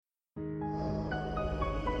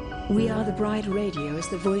We Are the Bride Radio is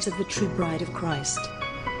the voice of the true bride of Christ.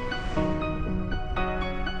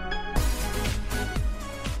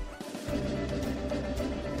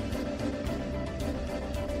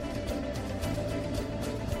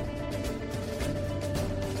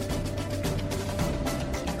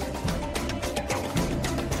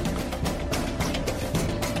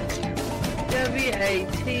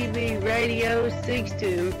 WATB Radio seeks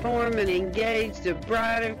to inform and engage the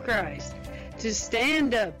bride of Christ to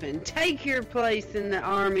stand up and take your place in the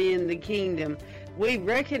army and the kingdom. We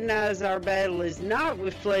recognize our battle is not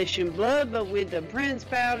with flesh and blood, but with the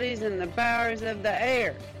principalities and the powers of the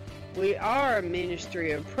air. We are a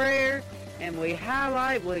ministry of prayer, and we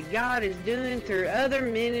highlight what God is doing through other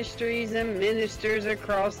ministries and ministers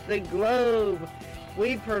across the globe.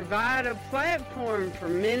 We provide a platform for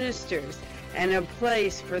ministers and a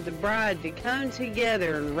place for the bride to come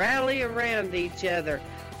together and rally around each other,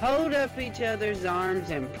 hold up each other's arms,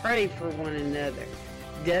 and pray for one another.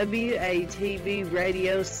 WATB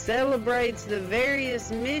Radio celebrates the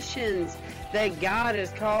various missions that God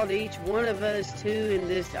has called each one of us to in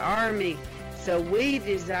this army. So we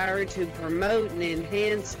desire to promote and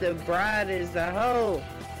enhance the bride as a whole.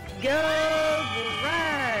 Go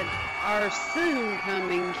bride! Our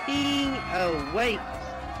soon-coming King awaits.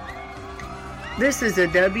 This is a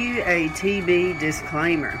WATB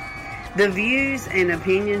disclaimer. The views and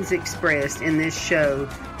opinions expressed in this show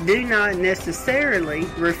do not necessarily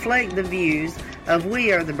reflect the views of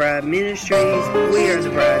We Are the Bride Ministries, We Are the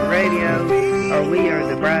Bride Radio, or We Are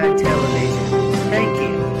the Bride Television. Thank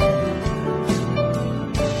you.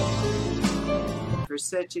 For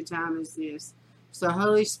such a time as this. So,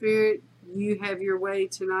 Holy Spirit, you have your way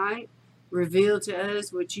tonight. Reveal to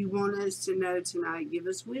us what you want us to know tonight. Give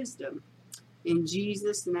us wisdom. In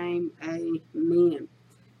Jesus' name, amen.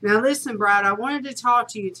 Now listen, bride, I wanted to talk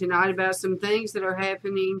to you tonight about some things that are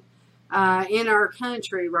happening in our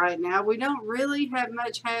country right now. We don't really have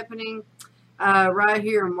much happening right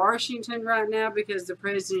here in Washington right now because the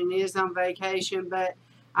president is on vacation, but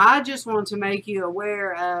I just want to make you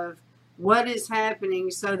aware of what is happening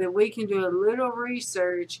so that we can do a little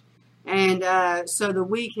research and so that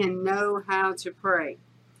we can know how to pray.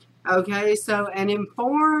 Okay, so an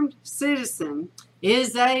informed citizen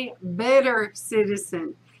is a better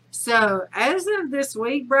citizen. So, as of this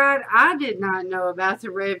week, bride, I did not know about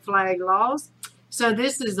the red flag laws. So,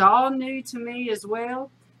 this is all new to me as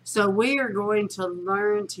well. So, we are going to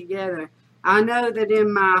learn together. I know that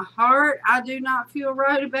in my heart, I do not feel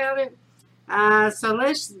right about it. So,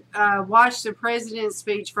 let's watch the president's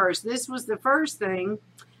speech first. This was the first thing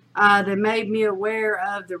that made me aware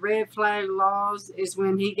of the red flag laws is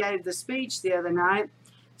when he gave the speech the other night.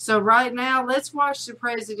 So right now, let's watch the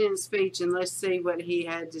president's speech and let's see what he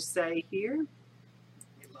had to say here.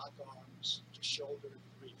 We lock arms to shoulder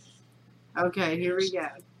grief. Okay, here we go.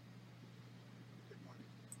 Good morning.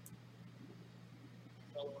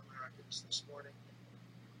 Fellow Americans, this morning,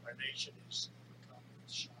 our nation is overcome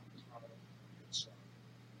with shock, horror, and sorrow.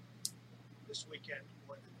 This weekend,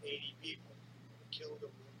 more than 80 people were killed or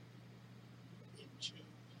wounded in two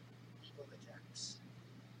evil attacks.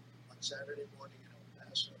 On Saturday morning,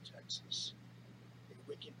 Texas, a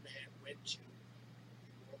wicked man went to a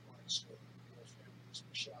Walmart store where families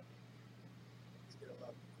were shopping with their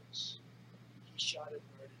loved ones. He shot and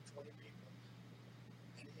murdered 20 people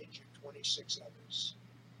and injured 26 others,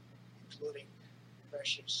 including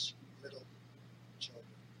precious little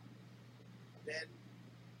children. Then,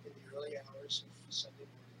 in the early hours of Sunday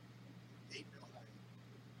morning in Dayton, Ohio,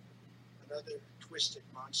 another twisted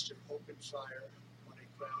monster opened fire on a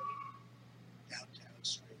crowded downtown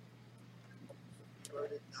street. He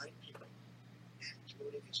murdered 9 people,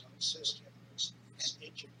 including his own sister, and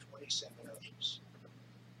injured 27 others.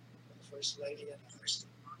 The First Lady announced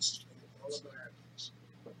for all Americans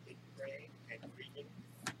in praying and grieving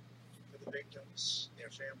for the victims, their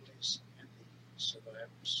families, and the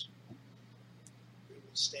survivors. We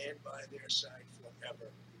will stand by their side forever.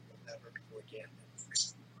 We will never forget them.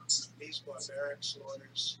 These barbaric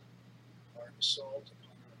slaughters are an assault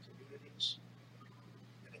upon our communities,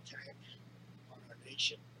 an attack on our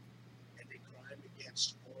nation, and a crime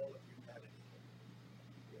against all of humanity.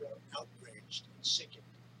 We are outraged and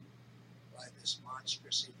sickened by this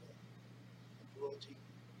monstrous evil, the cruelty,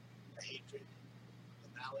 the hatred, the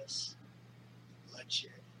malice, the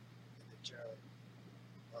bloodshed, and the terror.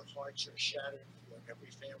 Our hearts are shattered for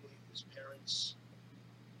every family whose parents,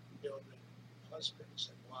 children, husbands,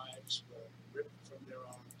 and wives were ripped from their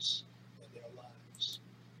arms and their lives.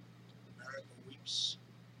 America weeps.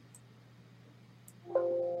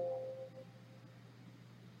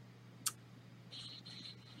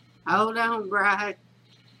 Hold on, bride.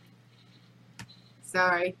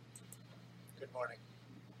 Sorry. Good morning.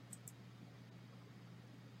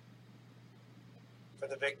 For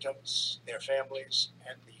the victims, their families,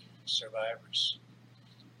 and the survivors,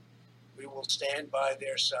 we will stand by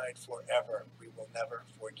their side forever. We will never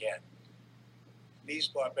forget. These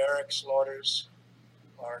barbaric slaughters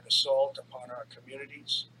are an assault upon our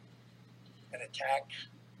communities, an attack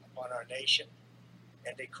upon our nation,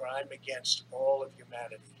 and a crime against all of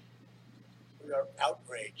humanity. We are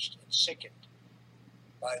outraged and sickened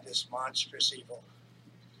by this monstrous evil,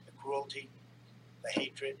 the cruelty, the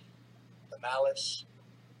hatred, the malice,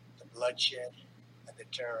 the bloodshed, and the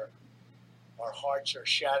terror. Our hearts are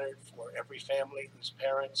shattered for every family whose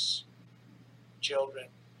parents, children,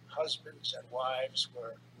 husbands, and wives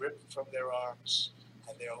were ripped from their arms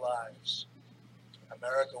and their lives.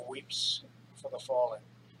 America weeps for the fallen.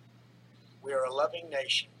 We are a loving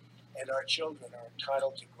nation, and our children are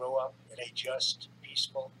entitled to grow up in a just,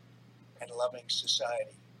 peaceful, and loving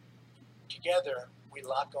society. Together, we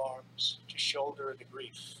lock arms to shoulder the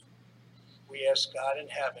grief. We ask God in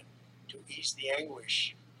heaven to ease the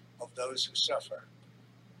anguish of those who suffer,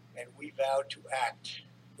 and we vow to act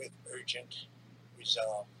with urgent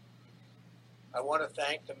resolve. I want to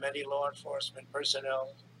thank the many law enforcement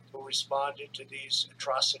personnel who responded to these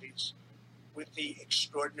atrocities with the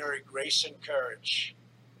extraordinary grace and courage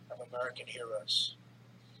of American heroes.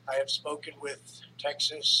 I have spoken with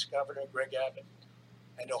Texas Governor Greg Abbott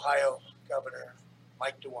and Ohio Governor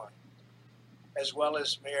Mike DeWine, as well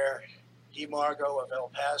as Mayor DeMargo of El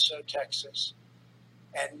Paso, Texas,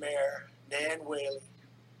 and Mayor Nan Whaley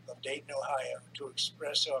of Dayton, Ohio, to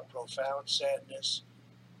express our profound sadness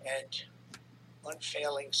and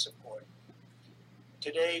unfailing support.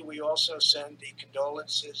 Today, we also send the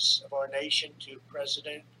condolences of our nation to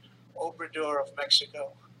President Obrador of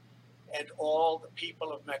Mexico and all the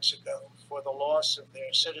people of Mexico for the loss of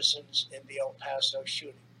their citizens in the El Paso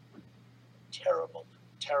shooting. Terrible,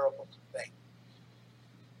 terrible thing.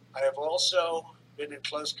 I have also been in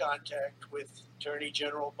close contact with Attorney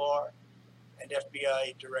General Barr and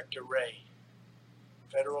FBI Director Wray.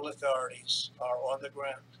 Federal authorities are on the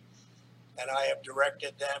ground, and I have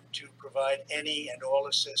directed them to provide any and all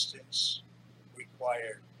assistance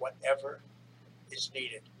required, whatever is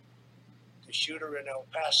needed. The shooter in El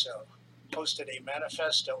Paso posted a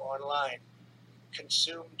manifesto online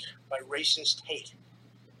consumed by racist hate.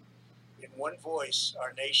 In one voice,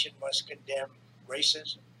 our nation must condemn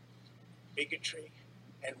racism, bigotry,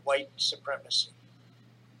 and white supremacy.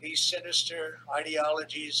 These sinister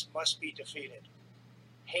ideologies must be defeated.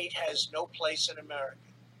 Hate has no place in America.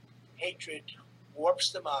 Hatred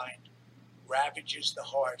warps the mind, ravages the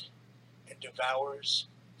heart, and devours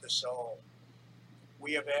the soul.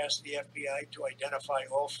 We have asked the FBI to identify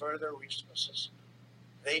all further resources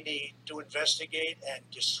they need to investigate and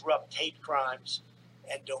disrupt hate crimes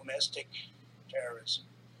and domestic terrorism,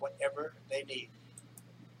 whatever they need.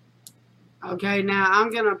 Okay, now I'm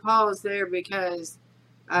going to pause there because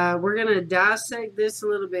we're going to dissect this a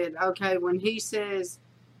little bit. Okay, when he says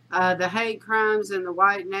the hate crimes and the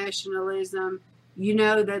white nationalism, you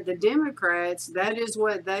know that the Democrats, that is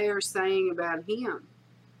what they are saying about him.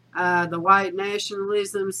 The white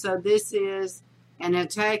nationalism, so this is an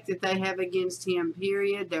attack that they have against him,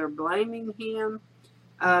 period. They're blaming him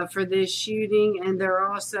for this shooting, and they're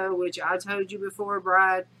also, which I told you before,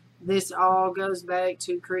 Bride, this all goes back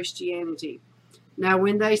to Christianity. Now,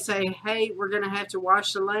 when they say hate, we're going to have to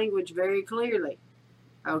watch the language very clearly.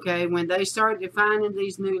 Okay, when they start defining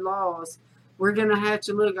these new laws, we're going to have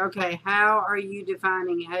to look, okay, how are you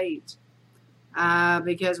defining hate?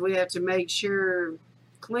 Because we have to make sure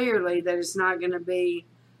clearly that it's not going to be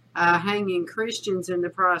hanging Christians in the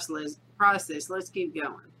process. Let's keep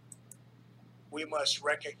going. We must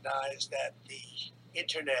recognize that the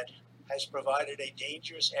internet has provided a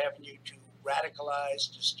dangerous avenue to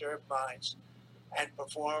radicalize disturbed minds and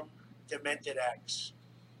perform demented acts.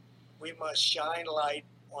 We must shine light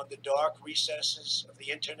on the dark recesses of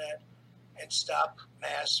the internet and stop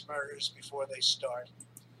mass murders before they start.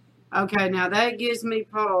 Okay, now that gives me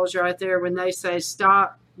pause right there when they say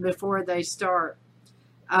stop before they start.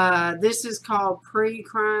 This is called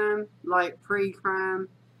pre-crime, like pre-crime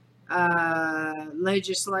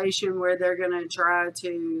legislation, where they're going to try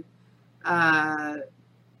to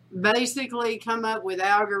basically come up with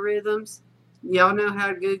algorithms. Y'all know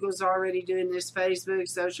how Google's already doing this, Facebook,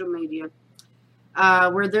 social media,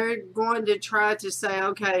 where they're going to try to say,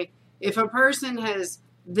 okay, if a person has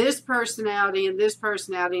this personality and this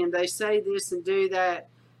personality and they say this and do that,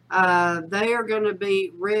 they are going to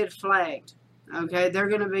be red flagged. Okay, they're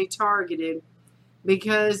going to be targeted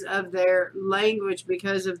because of their language,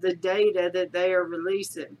 because of the data that they are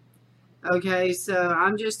releasing. Okay, so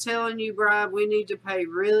I'm just telling you, Brian, we need to pay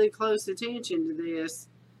really close attention to this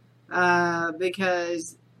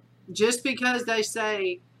because just because they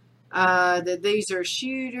say that these are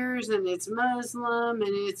shooters and it's Muslim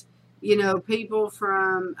and it's, people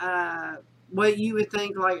from what you would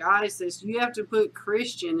think like ISIS, you have to put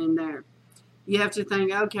Christian in there. You have to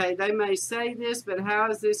think, okay, they may say this, but how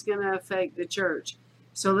is this going to affect the church?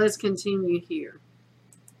 So let's continue here.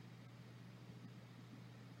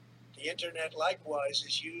 The internet likewise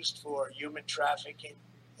is used for human trafficking,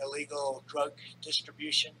 illegal drug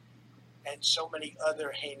distribution, and so many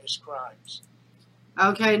other heinous crimes.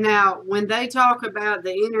 Okay, now, when they talk about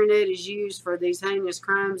the internet is used for these heinous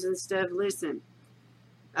crimes and stuff, listen,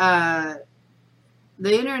 the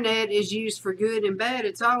internet is used for good and bad.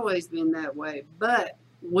 It's always been that way. But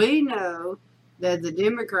we know that the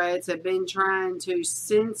Democrats have been trying to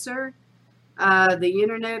censor the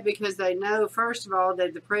internet because they know, first of all,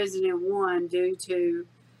 that the president won due to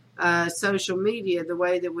social media, the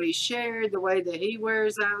way that we share, the way that he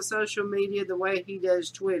wears out social media, the way he does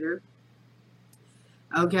Twitter.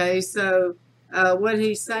 Okay, so what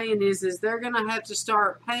he's saying is they're going to have to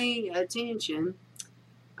start paying attention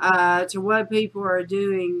to what people are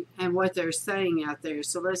doing and what they're saying out there.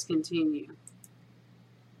 So let's continue.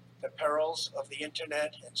 The perils of the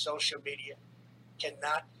internet and social media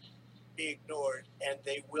cannot be ignored, and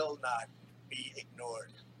they will not be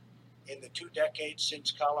ignored. In the 2 decades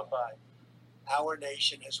since Columbine, our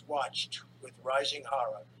nation has watched with rising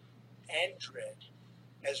horror and dread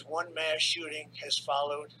as one mass shooting has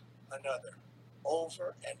followed another,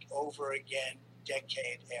 over and over again,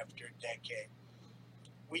 decade after decade.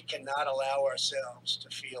 We cannot allow ourselves to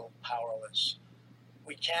feel powerless.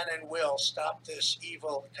 We can and will stop this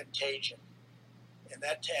evil contagion. In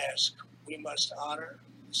that task, we must honor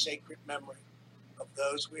the sacred memory of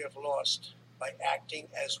those we have lost by acting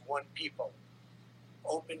as one people.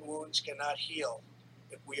 Open wounds cannot heal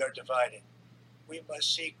if we are divided. We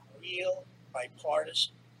must seek real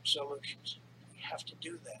bipartisan solutions. We have to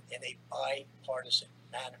do that in a bipartisan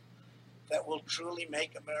manner that will truly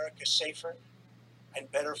make America safer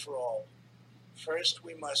and better for all. First,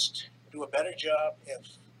 we must do a better job of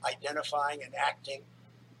identifying and acting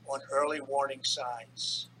on early warning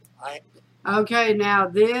signs. Okay, now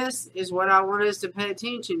this is what I want us to pay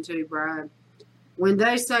attention to, Brian. When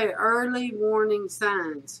they say early warning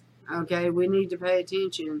signs, okay, we need to pay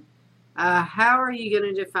attention. How are you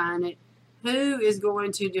going to define it? Who is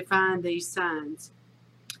going to define these signs?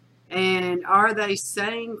 And are they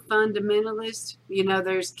saying fundamentalist?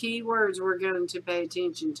 There's key words we're going to pay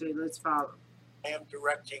attention to. Let's follow. I am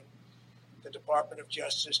directing the Department of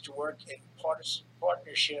Justice to work in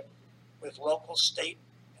partnership with local, state,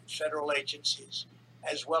 and federal agencies,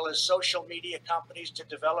 as well as social media companies, to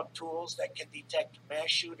develop tools that can detect mass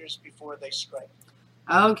shooters before they strike.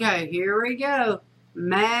 Okay, here we go.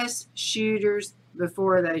 Mass shooters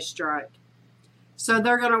before they strike. So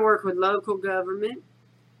they're going to work with local government,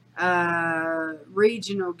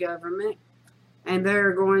 regional government, and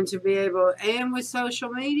they're going to be able, and with social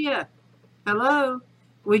media. Hello.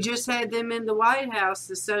 We just had them in the White House,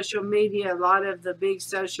 the social media, a lot of the big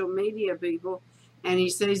social media people, and he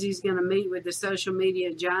says he's going to meet with the social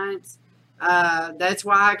media giants. That's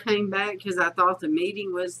why I came back, because I thought the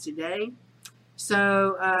meeting was today.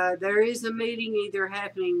 So there is a meeting either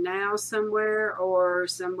happening now somewhere or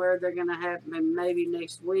somewhere they're going to happen maybe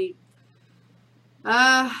next week.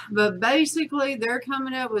 But basically, they're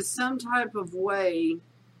coming up with some type of way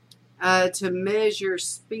to measure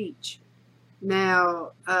speech.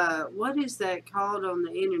 Now, what is that called on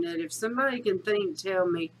the internet? If somebody can tell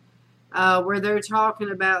me where they're talking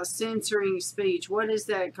about censoring speech. What is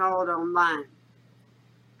that called online?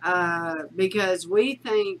 Because we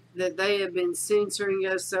think that they have been censoring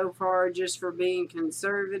us so far just for being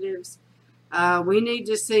conservatives. We need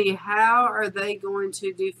to see how are they going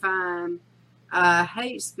to define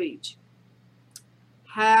hate speech.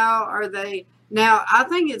 How are they... Now, I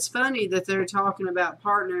think it's funny that they're talking about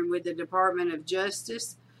partnering with the Department of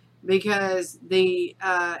Justice, because the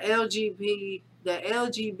LGBT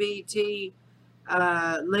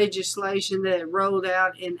legislation that rolled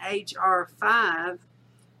out in H.R. 5,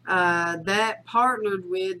 that partnered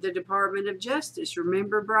with the Department of Justice.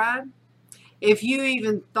 Remember, Bride? If you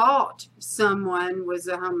even thought someone was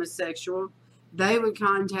a homosexual, they would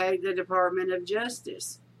contact the Department of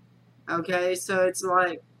Justice. Okay, so it's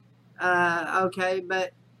like, okay,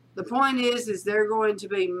 but the point is they're going to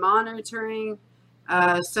be monitoring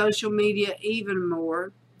social media even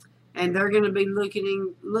more, and they're going to be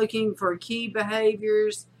looking for key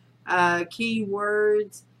behaviors, key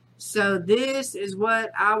words. So this is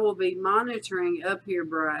what I will be monitoring up here,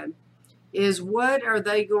 Brad. is what are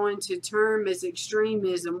they going to term as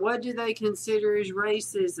extremism? What do they consider as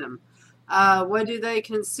racism? What do they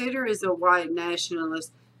consider as a white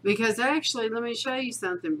nationalist? Because actually, let me show you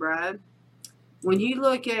something, Brad. When you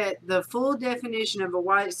look at the full definition of a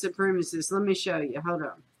white supremacist, let me show you. Hold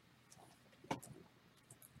on.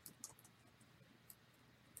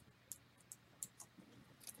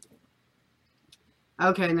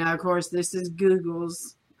 Okay, now, of course, this is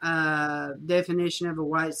Google's definition of a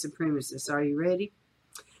white supremacist. Are you ready?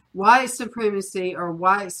 White supremacy or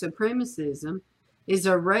white supremacism is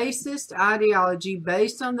a racist ideology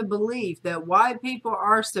based on the belief that white people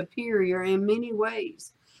are superior in many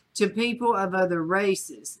ways to people of other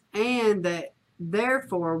races, and that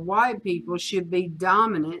therefore white people should be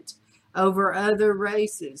dominant over other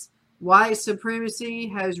races. White supremacy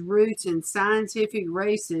has roots in scientific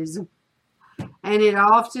racism, and it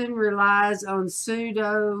often relies on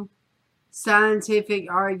pseudo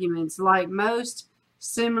scientific arguments. Like most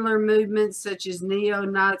similar movements, such as neo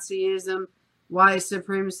Nazism, white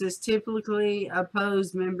supremacists typically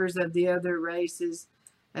oppose members of the other races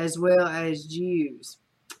as well as Jews.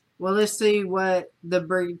 Well, let's see what the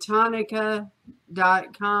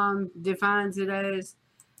Britannica.com defines it as.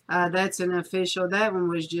 That's an official, that one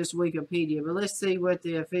was just Wikipedia, but let's see what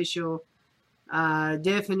the official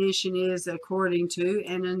definition is according to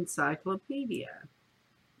an encyclopedia.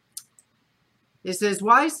 It says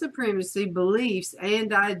white supremacy beliefs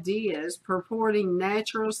and ideas purporting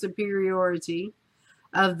natural superiority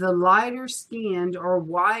of the lighter skinned or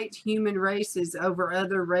white human races over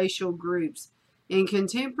other racial groups. In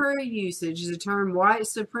contemporary usage, the term white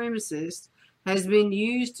supremacist has been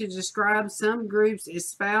used to describe some groups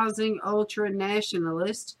espousing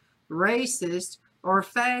ultra-nationalist, racist, or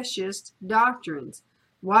fascist doctrines.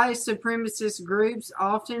 White supremacist groups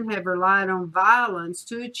often have relied on violence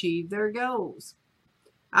to achieve their goals.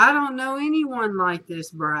 I don't know anyone like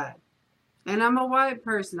this, Brad. And I'm a white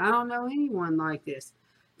person. I don't know anyone like this.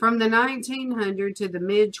 From the 1900s to the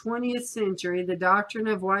mid-20th century, the doctrine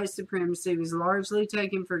of white supremacy was largely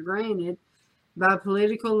taken for granted by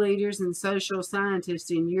political leaders and social scientists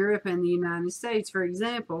in Europe and the United States. For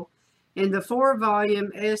example, in the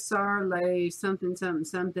 4-volume Essai Le something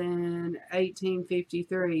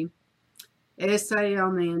 1853 essay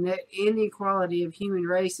on the inequality of human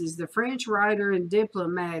races, the French writer and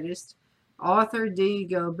diplomatist Arthur de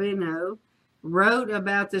Gobineau wrote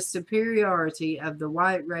about the superiority of the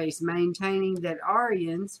white race, maintaining that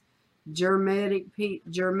Aryans, Germanic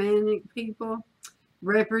people,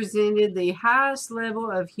 represented the highest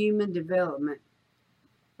level of human development.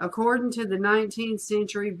 According to the 19th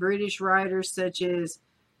century British writers such as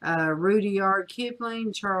Rudyard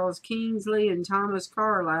Kipling, Charles Kingsley, and Thomas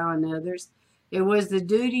Carlyle, and others, it was the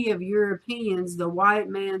duty of Europeans, the white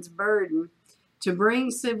man's burden, to bring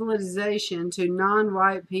civilization to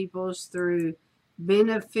non-white peoples through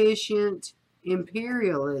beneficent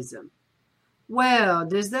imperialism. Well,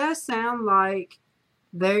 does that sound like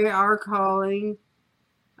they are calling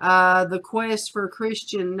the quest for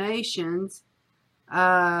Christian nations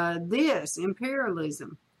this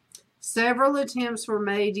imperialism? Several attempts were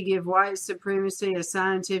made to give white supremacy a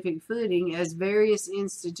scientific footing as various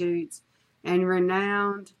institutes and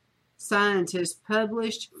renowned scientists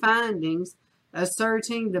published findings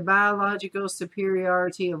asserting the biological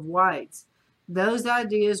superiority of whites. Those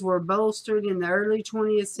ideas were bolstered in the early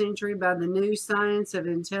 20th century by the new science of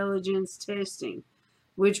intelligence testing,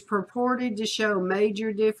 which purported to show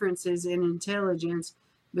major differences in intelligence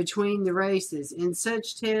between the races. In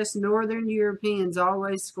such tests, Northern Europeans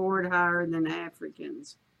always scored higher than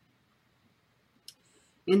Africans.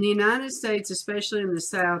 In the United States, especially in the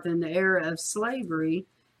South, in the era of slavery,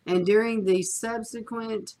 and during the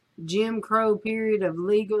subsequent Jim Crow period of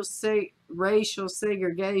legal racial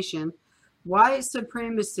segregation, white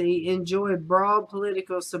supremacy enjoyed broad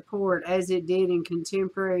political support as it did in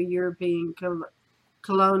contemporary European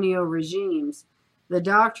colonial regimes. The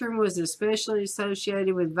doctrine was especially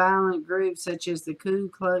associated with violent groups such as the Ku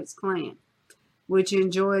Klux Klan, which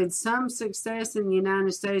enjoyed some success in the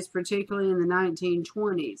United States, particularly in the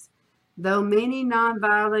 1920s. Though many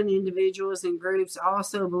nonviolent individuals and groups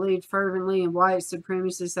also believed fervently in white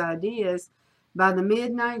supremacist ideas, by the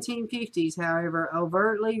mid-1950s, however,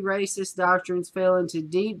 overtly racist doctrines fell into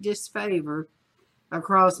deep disfavor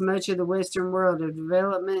across much of the Western world, a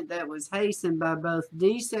development that was hastened by both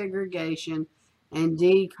desegregation and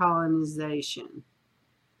decolonization.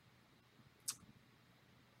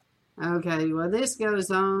 Okay, well, this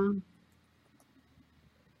goes on.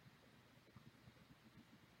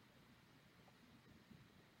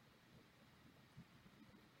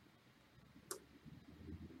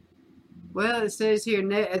 Well, it says here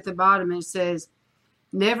at the bottom, it says,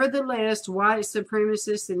 nevertheless, white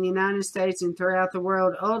supremacists in the United States and throughout the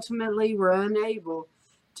world ultimately were unable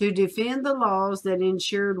to defend the laws that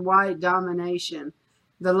ensured white domination.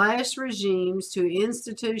 The last regimes to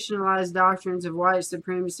institutionalize doctrines of white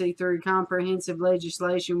supremacy through comprehensive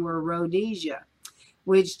legislation were Rhodesia,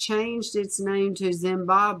 which changed its name to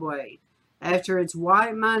Zimbabwe after its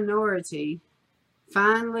white minority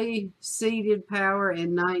finally ceded power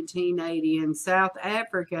in 1980, and South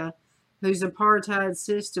Africa, whose apartheid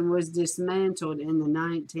system was dismantled in the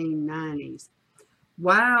 1990s.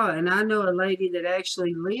 Wow, and I know a lady that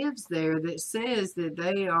actually lives there that says that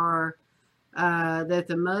they are, that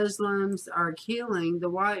the Muslims are killing the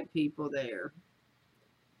white people there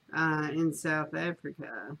in South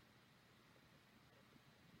Africa.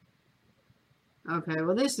 Okay,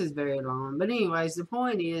 well, this is very long. But anyways, the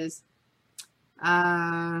point is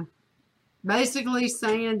basically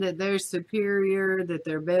saying that they're superior, that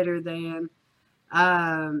they're better than.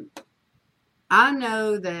 I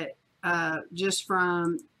know that just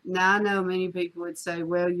from, now I know many people would say,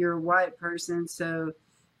 well, you're a white person, so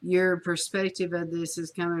your perspective of this is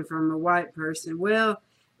coming from a white person. Well,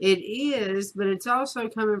 it is, but it's also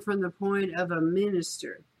coming from the point of a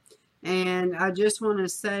minister. And I just want to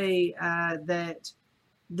say that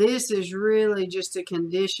this is really just a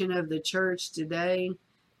condition of the church today,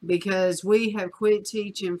 because we have quit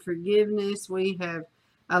teaching forgiveness. We have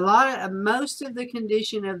most of the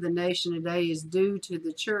condition of the nation today is due to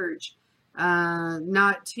the church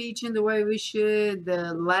not teaching the way we should,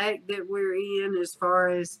 the lack that we're in as far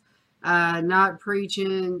as not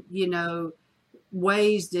preaching,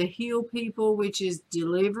 ways to heal people, which is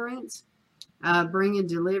deliverance. Bringing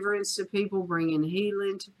deliverance to people, bringing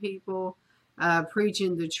healing to people,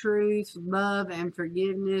 preaching the truth, love and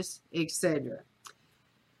forgiveness, etc.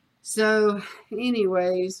 So,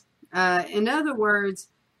 anyways, in other words,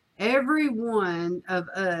 every one of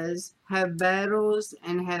us have battles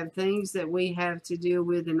and have things that we have to deal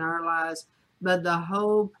with in our lives, but the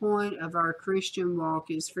whole point of our Christian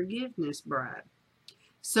walk is forgiveness, bride.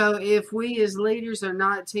 So if we as leaders are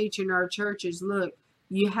not teaching our churches, look,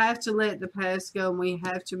 you have to let the past go and we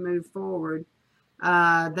have to move forward.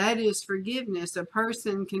 That is forgiveness. A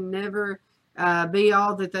person can never be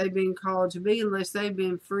all that they've been called to be unless they've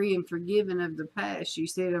been free and forgiven of the past. You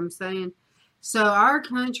see what I'm saying? So our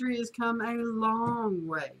country has come a long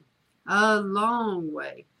way,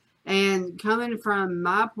 And coming from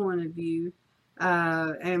my point of view,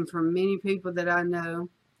 and from many people that I know,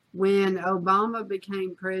 when Obama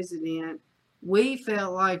became president, we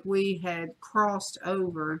felt like we had crossed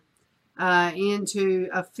over into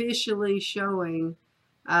officially showing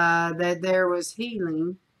that there was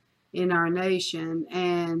healing in our nation.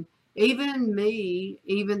 And even me,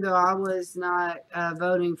 even though I was not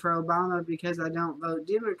voting for Obama because I don't vote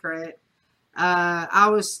Democrat, I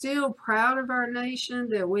was still proud of our nation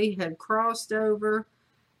that we had crossed over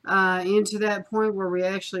into that point where we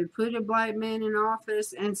actually put a black man in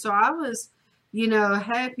office. And so I was,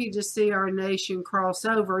 happy to see our nation cross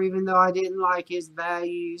over, even though I didn't like his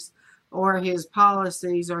values or his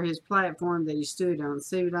policies or his platform that he stood on.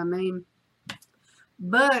 See what I mean?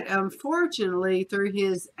 But unfortunately, through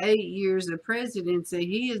his 8 years of presidency,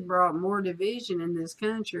 he has brought more division in this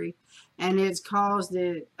country, and it's caused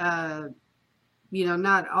it,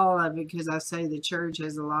 not all of it, because I say the church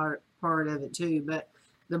has a lot part of it too, but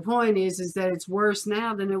the point is that it's worse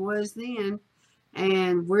now than it was then.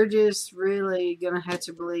 And we're just really going to have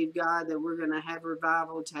to believe God that we're going to have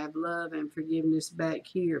revival, to have love and forgiveness back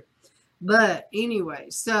here. But anyway,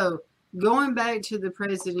 so going back to the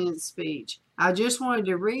president's speech, I just wanted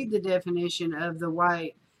to read the definition of the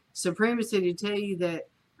white supremacy to tell you that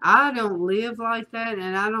I don't live like that,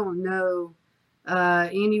 and I don't know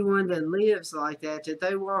anyone that lives like that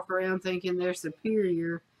they walk around thinking they're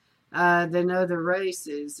superior than other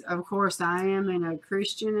races. Of course, I am in a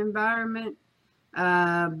Christian environment,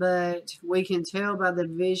 but we can tell by the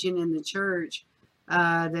division in the church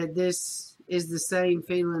that this is the same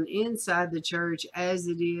feeling inside the church as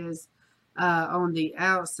it is on the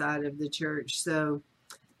outside of the church. So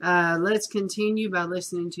let's continue by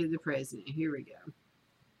listening to the president. Here we go.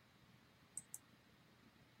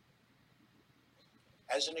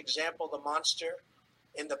 As an example, the monster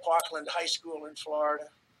in the Parkland High School in Florida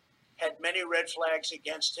had many red flags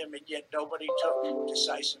against him, and yet nobody took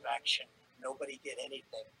decisive action. Nobody did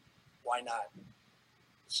anything. Why not?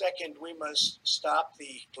 Second, we must stop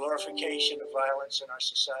the glorification of violence in our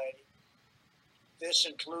society. This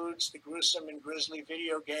includes the gruesome and grisly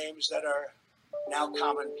video games that are now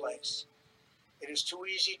commonplace. It is too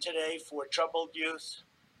easy today for troubled youth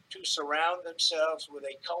to surround themselves with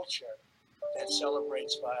a culture that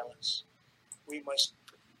celebrates violence. We must.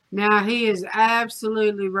 Now, he is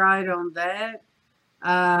absolutely right on that.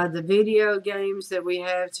 The video games that we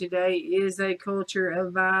have today is a culture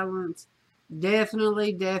of violence.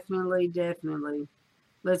 Definitely, definitely, definitely.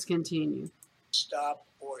 Let's continue. Stop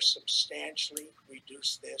or substantially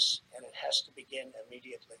reduce this, and it has to begin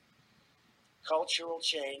immediately. Cultural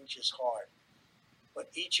change is hard, but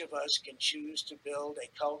each of us can choose to build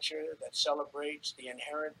a culture that celebrates the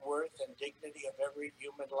inherent worth and dignity of every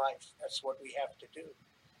human life. That's what we have to do.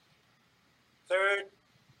 Third,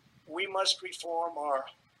 we must reform our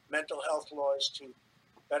mental health laws to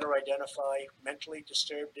better identify mentally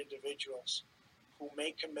disturbed individuals who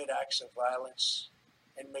may commit acts of violence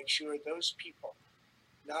and make sure those people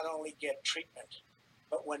not only get treatment,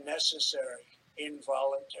 but when necessary,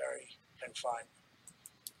 involuntary confinement.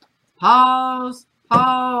 Pause,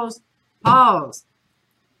 pause, pause.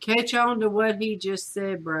 Catch on to what he just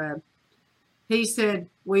said, Brad. He said,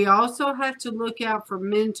 we also have to look out for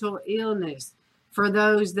mental illness for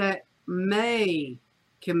those that may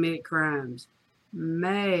commit crimes.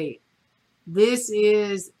 May. This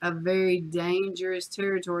is a very dangerous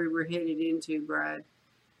territory we're headed into, Brad,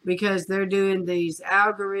 because they're doing these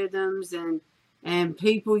algorithms and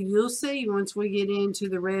people, you'll see once we get into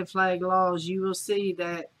the red flag laws, you will see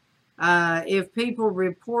that if people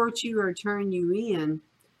report you or turn you in,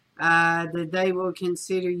 that they will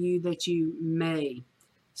consider you that you may.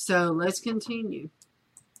 So let's continue.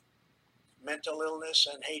 Mental illness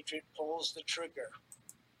and hatred pulls the trigger.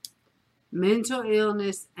 Mental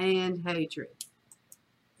illness and hatred.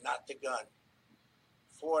 Not the gun.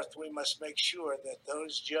 Fourth, we must make sure that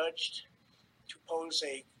those judged to pose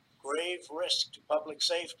a grave risk to public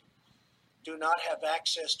safety do not have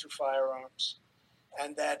access to firearms,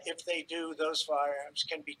 and that if they do, those firearms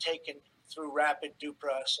can be taken through rapid due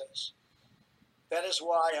process. That is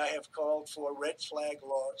why I have called for red flag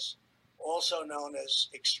laws, also known as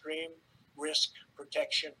extreme risk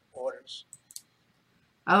protection orders.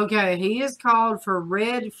 Okay, he has called for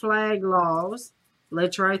red flag laws.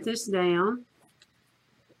 Let's write this down,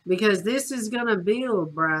 because this is going to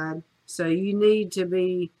build, Brad. So you need to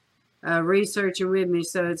be researching with me.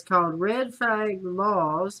 So it's called red flag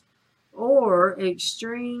laws or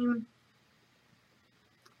extreme.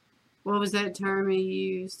 What was that term he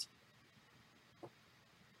used?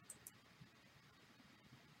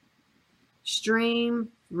 Extreme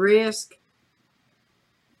risk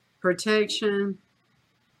protection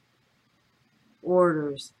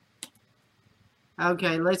orders.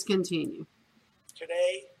 Okay, let's continue.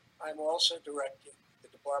 Today, I'm also directing the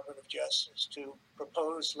Department of Justice to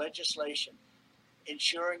propose legislation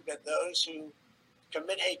ensuring that those who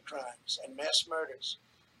commit hate crimes and mass murders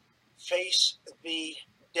face the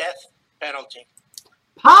death penalty.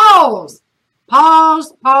 Pause!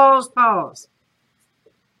 Pause, pause, pause.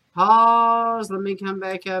 Pause. Let me come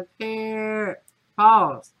back up here.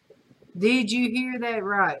 Pause. Did you hear that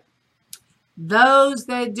right? Those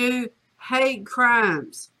that do hate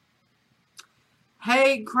crimes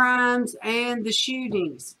and the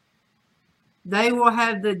shootings, they will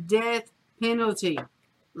have the death penalty.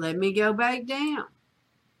 Let me go back down.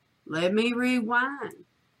 Let me rewind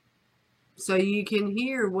so you can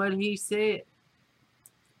hear what he said.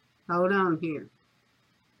 Hold on here.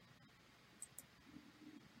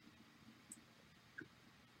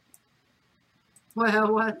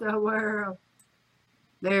 Well, what the world?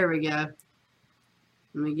 There we go.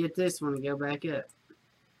 Let me get this one to go back up.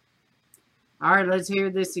 All right, let's hear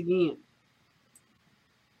this again.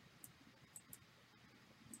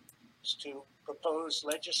 To propose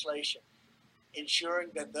legislation ensuring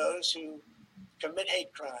that those who commit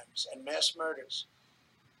hate crimes and mass murders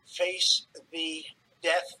face the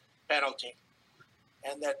death penalty,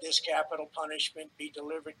 and that this capital punishment be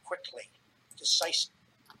delivered quickly, decisively.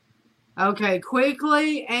 Okay,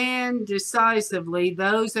 quickly and decisively,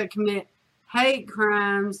 those that commit hate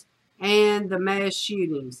crimes and the mass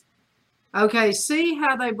shootings. Okay, see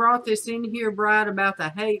how they brought this in here, Brad, about the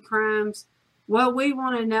hate crimes? What we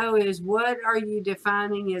want to know is, what are you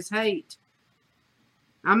defining as hate?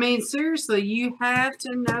 I mean, seriously, you have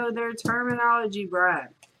to know their terminology, Brad.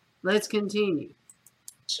 Let's continue.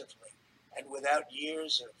 And without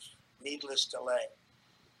years of needless delay.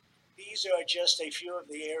 These are just a few of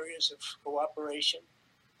the areas of cooperation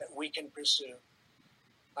that we can pursue.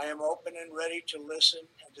 I am open and ready to listen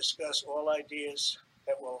and discuss all ideas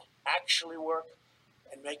that will actually work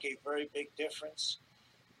and make a very big difference.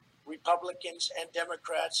 Republicans and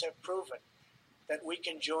Democrats have proven that we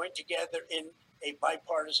can join together in a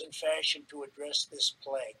bipartisan fashion to address this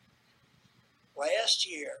plague. Last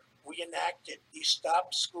year, we enacted the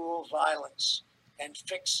Stop School Violence and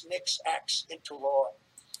fix Nick's acts into law.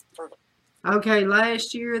 Okay,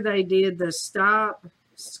 last year they did the Stop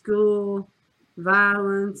School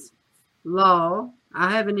Violence Law.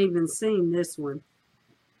 I haven't even seen this one.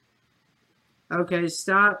 Okay,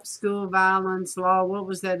 Stop School Violence Law. What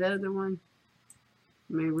was that other one?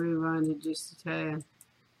 Let me rewind it just a tad.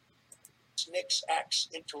 Nick's acts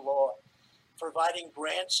into law, providing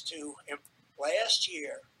grants to. Last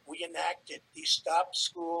year, we enacted the Stop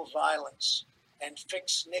School Violence and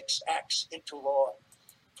Fix Nick's acts into law.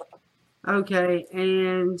 Okay,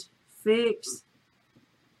 and Fix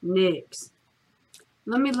Nick's.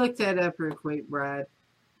 Let me look that up real quick, Brad.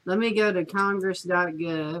 Let me go to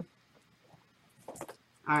congress.gov.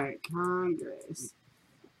 All right, Congress.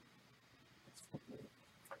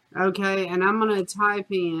 Okay, and I'm going to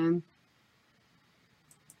type in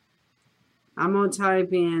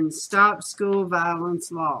Stop School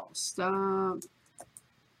Violence Law. Stop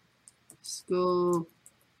School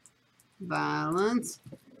Violence.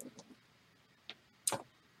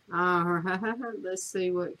 All right, let's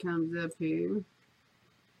see what comes up here.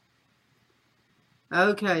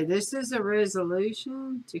 Okay, this is a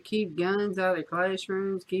resolution to keep guns out of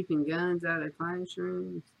classrooms, keeping guns out of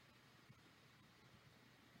classrooms.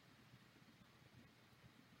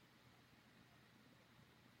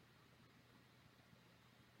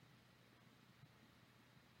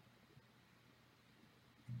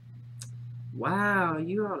 Wow,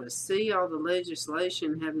 you ought to see all the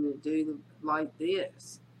legislation having to do like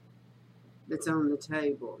this that's on the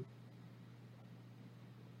table.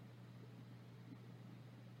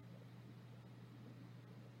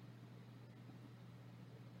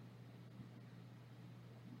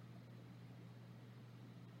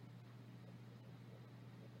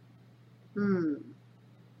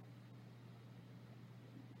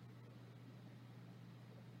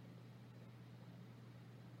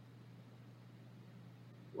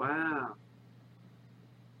 Wow.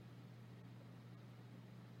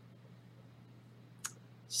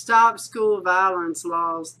 Stop School Violence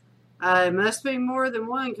Laws. It must be more than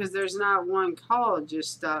one because there's not one called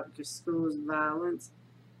just Stop Schools Violence.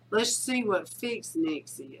 Let's see what Fix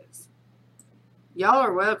Nick's is. Y'all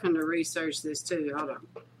are welcome to research this too. Hold on.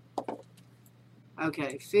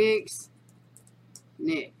 Okay, Fix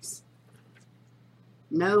Nick's.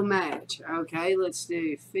 No match. Okay, let's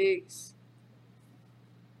do Fix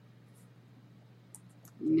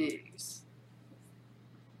Nick's.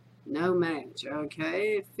 No match.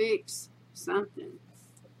 Okay, fix something.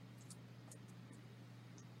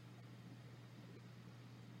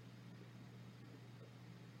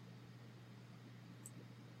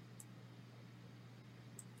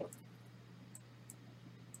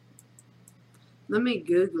 Let me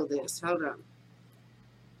Google this. Hold on.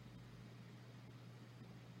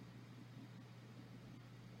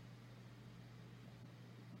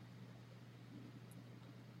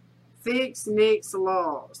 Fix Nick's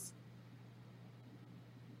laws.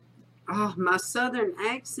 Oh, my southern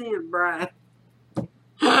accent, Brad.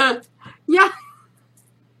 Yeah.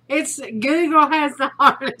 It's Google has the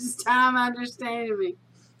hardest time understanding me.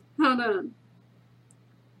 Hold on.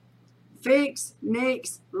 Fix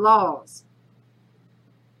Nick's laws.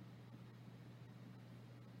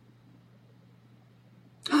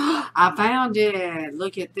 I found it.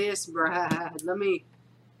 Look at this, Brad. Let me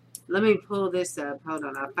pull this up. Hold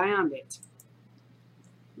on. I found it.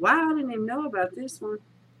 Wow, I didn't even know about this one.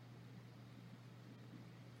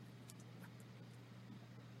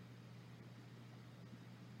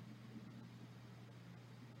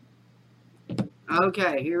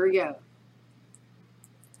 Okay, here we go.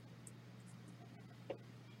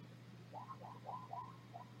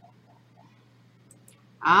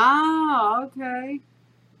 Oh, okay.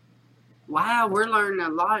 Wow, we're learning a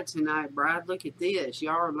lot tonight, Brad. Look at this.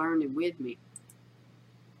 Y'all are learning with me.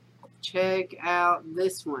 Check out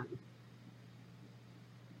this one.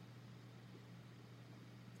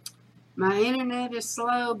 My internet is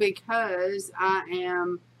slow because I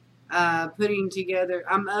am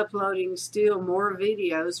I'm uploading still more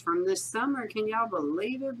videos from this summer. Can y'all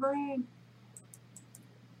believe it, Brad?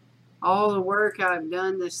 All the work I've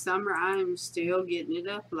done this summer, I am still getting it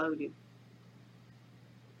uploaded.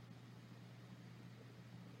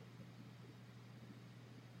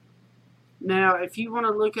 Now, if you want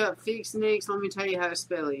to look up Fix Nick's, let me tell you how to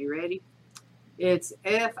spell it. You ready? It's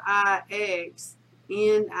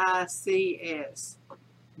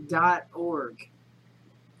FIXNICS.org.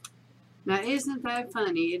 Now, isn't that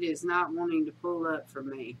funny? It is not wanting to pull up for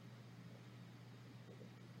me.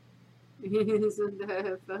 Isn't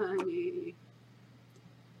that funny?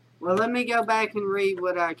 Well, let me go back and read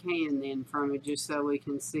what I can then from it just so we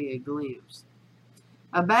can see a glimpse.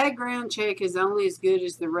 A background check is only as good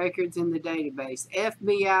as the records in the database.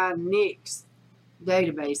 FBI NICS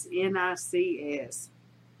database, NICS,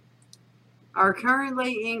 are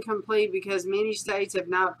currently incomplete because many states have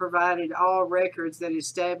not provided all records that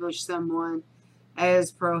establish someone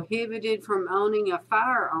as prohibited from owning a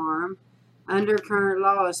firearm under current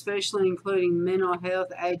law, especially including mental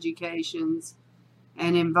health educations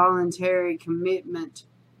and involuntary commitment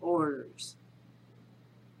orders.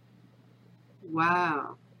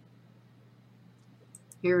 Wow.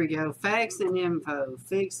 Here we go. Facts and info,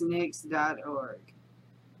 fixnix.org.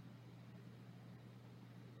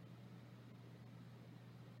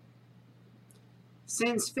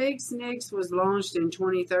 Since FixNix was launched in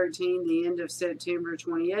 2013, the end of September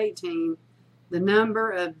 2018, the number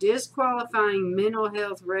of disqualifying mental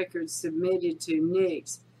health records submitted to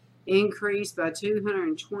Nix increased by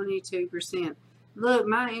 222%. Look,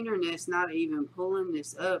 my internet's not even pulling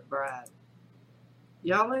this up, Brad.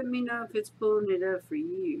 Y'all let me know if it's pulling it up for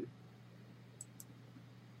you.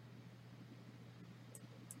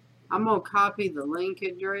 I'm going to copy the link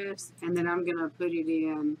address, and then I'm going to put it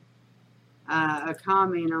in a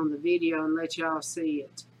comment on the video and let y'all see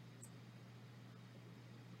it.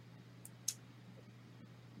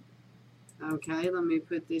 Okay, let me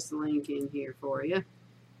put this link in here for you.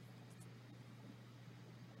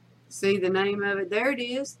 See the name of it? There it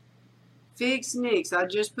is. Fix Nix. I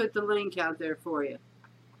just put the link out there for you.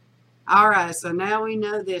 Alright, so now we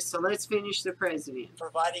know this, so let's finish the president.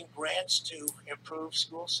 Providing grants to improve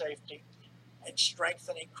school safety and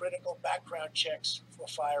strengthening critical background checks for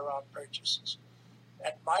firearm purchases.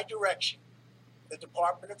 At my direction, the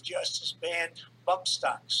Department of Justice banned bump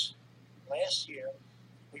stocks. Last year,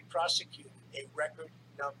 we prosecuted a record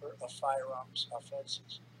number of firearms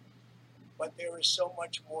offenses. But there is so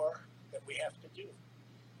much more that we have to do.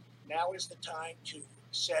 Now is the time to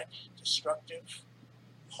set destructive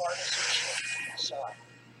partisanship aside.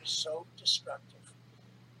 So destructive.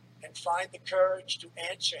 And find the courage to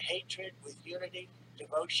answer hatred with unity,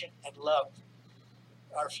 devotion, and love.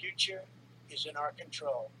 Our future is in our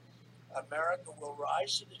control. America will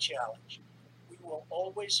rise to the challenge. We will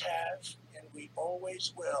always have, and we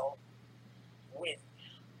always will, win.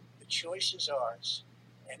 The choice is ours,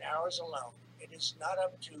 and ours alone. It is not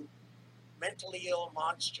up to mentally ill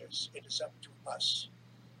monsters. It is up to us.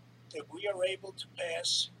 If we are able to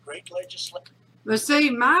pass great legislation. But see,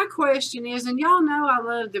 my question is, and y'all know I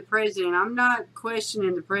love the president. I'm not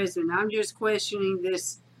questioning the president. I'm just questioning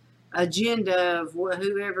this agenda of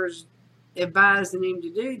whoever's advising him to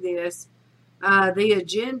do this. The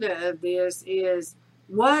agenda of this is,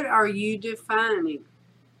 what are you defining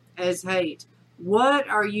as hate? What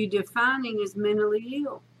are you defining as mentally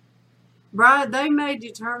ill? Bride, they may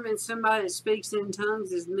determine somebody that speaks in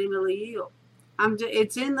tongues is mentally ill.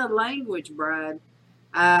 It's in the language, Bride.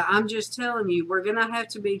 I'm just telling you, we're going to have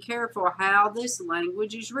to be careful how this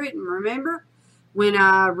language is written. Remember, when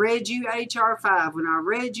I read you H.R. 5, when I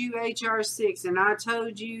read you H.R. 6, and I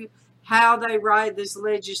told you how they write this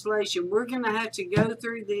legislation, we're going to have to go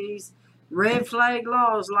through these red flag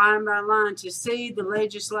laws line by line to see the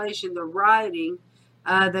legislation, the writing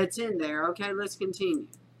that's in there. Okay, let's continue.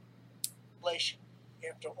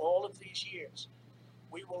 After all of these years,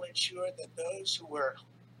 we will ensure that those who were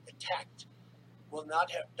attacked will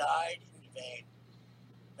not have died in vain.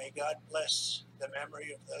 May God bless the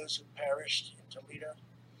memory of those who perished in Toledo.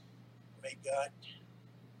 May God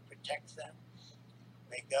protect them.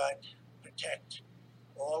 May God protect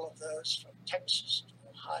all of those from Texas to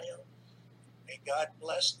Ohio. May God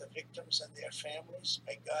bless the victims and their families.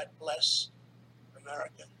 May God bless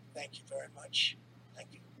America. Thank you very much. Thank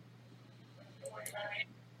you.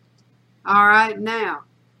 All right, now,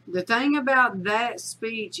 the thing about that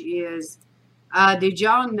speech is, did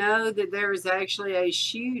y'all know that there was actually a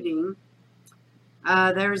shooting?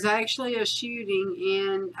 There was actually a shooting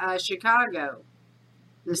in Chicago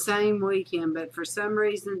the same weekend, but for some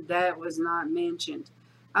reason that was not mentioned.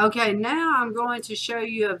 Okay, now I'm going to show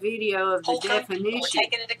you a video of the definition. We're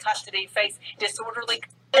taken into custody, face disorderly.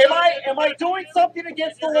 Am I doing something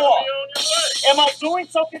against the law? Am I doing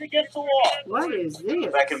something against the law? What is this?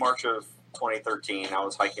 Back in March of 2013, I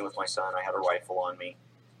was hiking with my son. I had a rifle on me,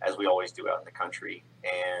 as we always do out in the country,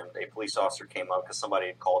 and a police officer came up because somebody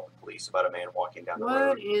had called the police about a man walking down the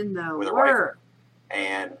road in the with a world? rifle.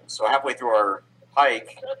 And so halfway through our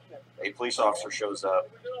hike, a police officer shows up,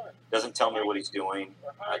 doesn't tell me what he's doing,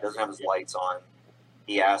 doesn't have his lights on.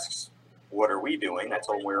 He asks, "What are we doing?" I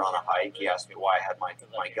told him we were on a hike. He asked me why I had my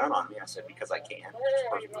gun on me. I said, because I can. It's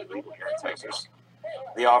perfectly legal here in Texas.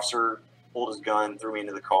 The officer pulled his gun, threw me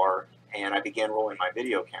into the car, and I began rolling my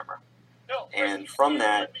video camera. And from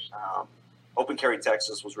that, Open Carry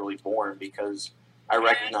Texas was really born because I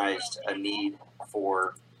recognized a need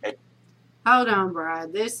for Hold on,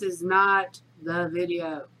 Brad. This is not the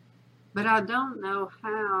video. But I don't know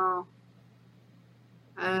how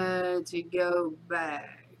to go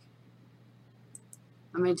back.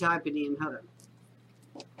 Let me type it in. Hold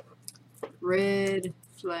on. Red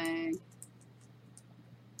flag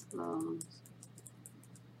laws.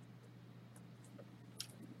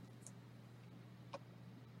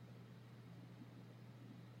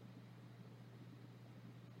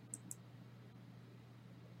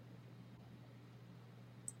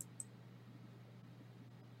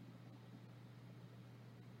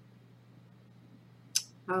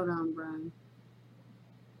 Hold on, Brian.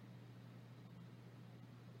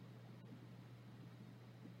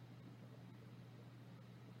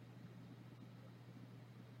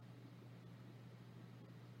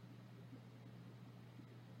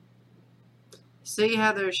 See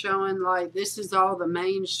how they're showing, like, this is all the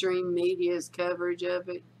mainstream media's coverage of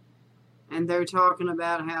it? And they're talking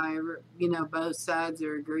about how, you know, both sides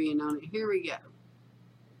are agreeing on it. Here we go.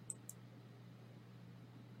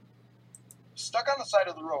 Stuck on the side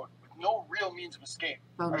of the road with no real means of escape.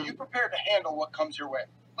 Are you prepared to handle what comes your way?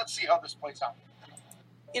 Let's see how this plays out.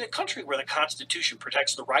 In a country where the Constitution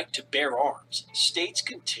protects the right to bear arms, states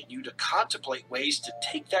continue to contemplate ways to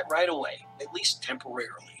take that right away, at least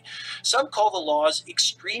temporarily. Some call the laws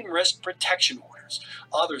extreme risk protection orders.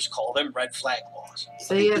 Others call them red flag laws.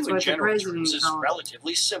 See, that's In what the general president terms, is called it.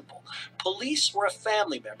 relatively simple. Police or a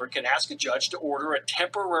family member can ask a judge to order a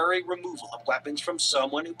temporary removal of weapons from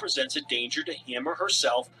someone who presents a danger to him or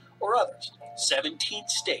herself or others. 17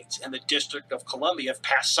 states and the District of Columbia have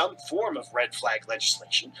passed some form of red flag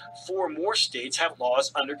legislation. 4 more states have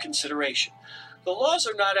laws under consideration. The laws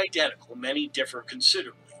are not identical. Many differ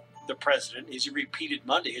considerably. The president, as he repeated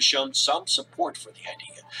Monday, has shown some support for the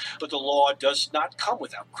idea, but the law does not come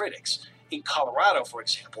without critics. In Colorado, for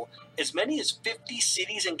example, as many as 50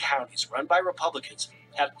 cities and counties run by Republicans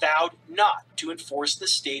have vowed not to enforce the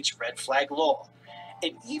state's red flag law.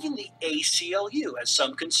 And even the ACLU has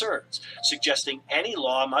some concerns, suggesting any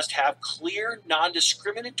law must have clear,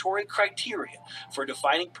 non-discriminatory criteria for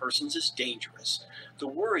defining persons as dangerous. The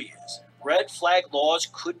worry is red flag laws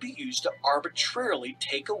could be used to arbitrarily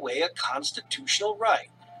take away a constitutional right.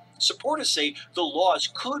 Supporters say the laws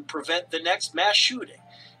could prevent the next mass shooting.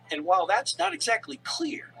 And while that's not exactly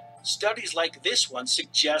clear, studies like this one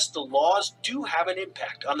suggest the laws do have an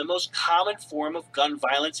impact on the most common form of gun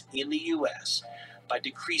violence in the U.S., by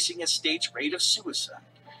decreasing a state's rate of suicide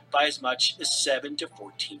by as much as 7 to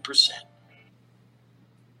 14%.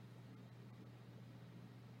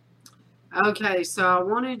 Okay, so I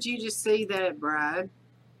wanted you to see that, Brad.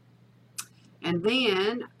 And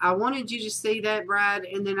then I wanted you to see that, Brad,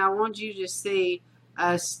 and then I want you to see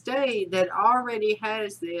a state that already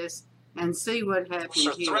has this and see what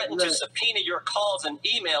happened here. Threatened to subpoena your calls and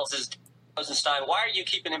emails is Rosenstein. Why are you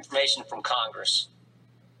keeping information from Congress?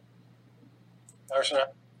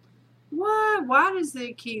 What? Why does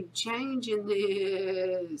it keep changing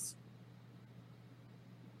this?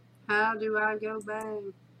 How do I go back?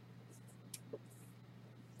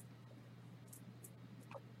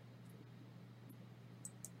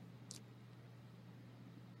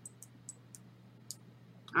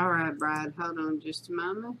 All right, Brad, hold on just a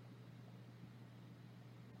moment.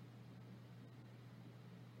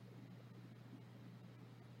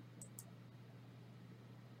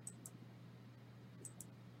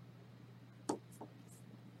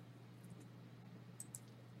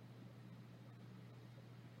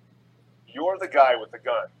 You're the guy with the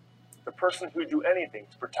gun, the person who'd do anything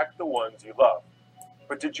to protect the ones you love.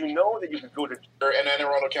 But did you know that you could go to... An Anne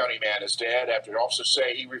Arundel County man is dead after officers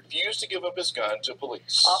say he refused to give up his gun to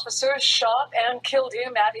police. Officers shot and killed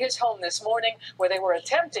him at his home this morning where they were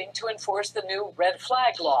attempting to enforce the new red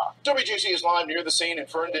flag law. WGC is live near the scene in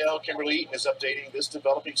Ferndale. Kimberly Eaton is updating this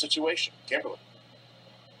developing situation. Kimberly.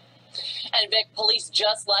 And Vic, police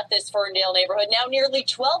just left this Ferndale neighborhood now nearly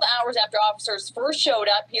 12 hours after officers first showed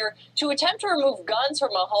up here to attempt to remove guns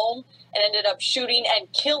from a home and ended up shooting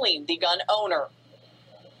and killing the gun owner.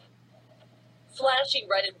 Flashing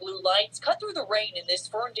red and blue lights cut through the rain in this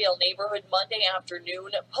Ferndale neighborhood Monday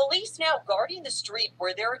afternoon. Police now guarding the street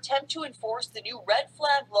where their attempt to enforce the new red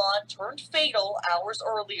flag law turned fatal hours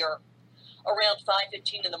earlier. Around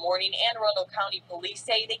 5:15 in the morning, Anne Arundel County police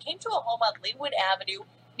say they came to a home on Linwood Avenue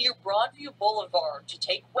near Broadview Boulevard to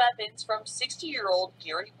take weapons from 60-year-old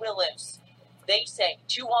Gary Willis. They say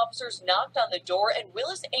 2 officers knocked on the door and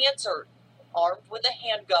Willis answered, armed with a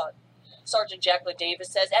handgun. Sergeant Jacqueline Davis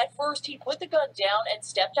says at first he put the gun down and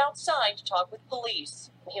stepped outside to talk with police.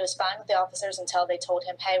 He was fine with the officers until they told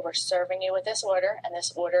him, hey, we're serving you with this order, and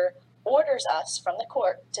this order orders us from the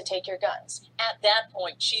court to take your guns. At that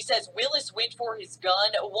point, she says Willis went for his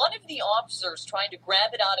gun, one of the officers trying to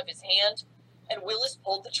grab it out of his hand, and Willis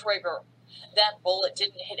pulled the trigger. That bullet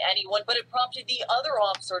didn't hit anyone, but it prompted the other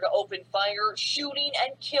officer to open fire, shooting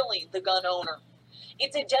and killing the gun owner.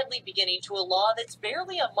 It's a deadly beginning to a law that's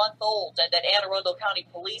barely a month old and that Anne Arundel County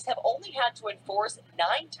Police have only had to enforce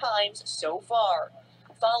 9 times so far,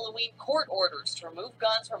 following court orders to remove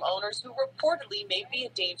guns from owners who reportedly may be a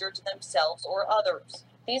danger to themselves or others.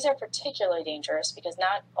 These are particularly dangerous because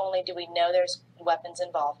not only do we know there's weapons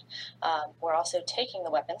involved, we're also taking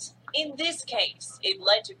the weapons. In this case, it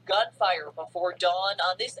led to gunfire before dawn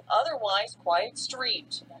on this otherwise quiet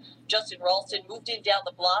street. Justin Ralston moved in down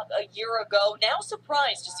the block a year ago, now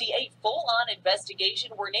surprised to see a full-on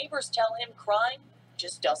investigation where neighbors tell him crime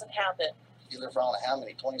just doesn't happen. You live around how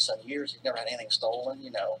many, 20-some years, you've never had anything stolen,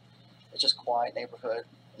 you know. It's just quiet neighborhood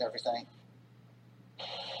and everything.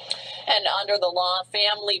 And under the law,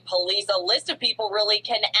 family, police, a list of people really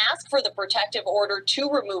can ask for the protective order to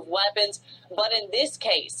remove weapons. But in this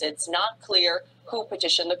case, it's not clear who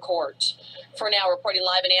petitioned the court. For now, reporting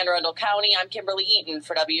live in Anne Arundel County, I'm Kimberly Eaton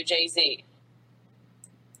for WJZ.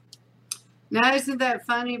 Now, isn't that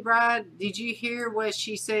funny, Bride? Did you hear what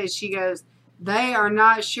she said? She goes, they are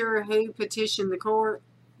not sure who petitioned the court.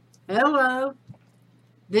 Hello.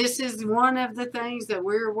 This is one of the things that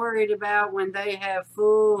we're worried about when they have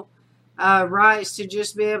full rights to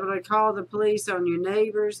just be able to call the police on your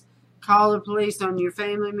neighbors, call the police on your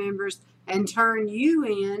family members, and turn you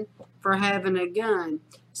in for having a gun.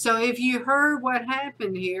 So if you heard what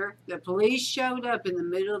happened here, the police showed up in the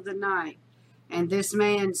middle of the night, and this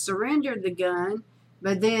man surrendered the gun,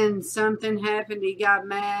 but then something happened. He got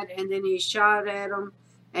mad, and then he shot at them,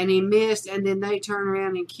 and he missed, and then they turned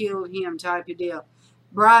around and killed him type of deal.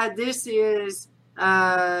 Bride, this is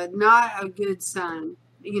not a good sign.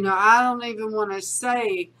 You know, I don't even want to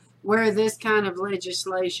say where this kind of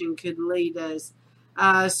legislation could lead us.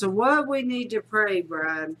 So what we need to pray,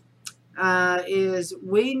 Bride, is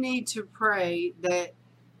we need to pray that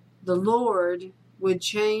the Lord would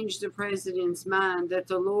change the president's mind, that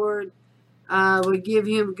the Lord would give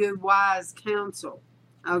him good, wise counsel.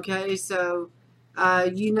 Okay, so,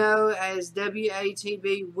 you know, as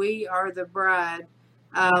WATB, we are the bride.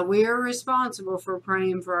 We are responsible for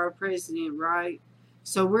praying for our president, right?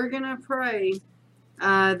 So we're going to pray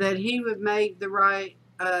that he would make the right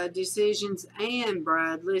decisions. And,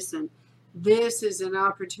 Bride, listen, this is an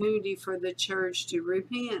opportunity for the church to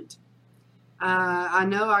repent. I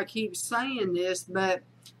know I keep saying this, but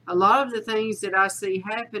a lot of the things that I see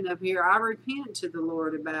happen up here, I repent to the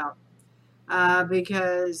Lord about.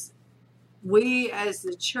 Because we as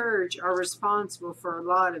the church are responsible for a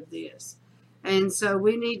lot of this. And so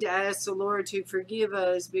we need to ask the Lord to forgive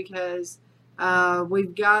us because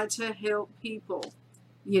we've got to help people,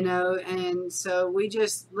 you know. And so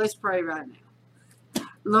let's pray right now.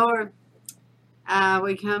 Lord,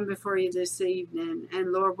 we come before you this evening,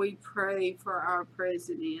 and Lord, we pray for our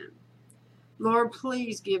president. Lord,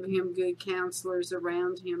 please give him good counselors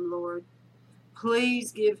around him, Lord.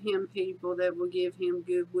 Please give him people that will give him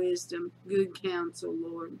good wisdom, good counsel,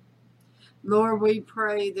 Lord. Lord, we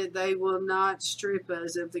pray that they will not strip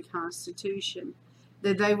us of the Constitution,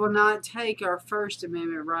 that they will not take our First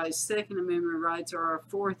Amendment rights, Second Amendment rights, or our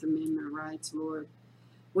Fourth Amendment rights, Lord.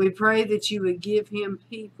 We pray that you would give him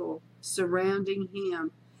people surrounding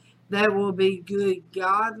him that will be good,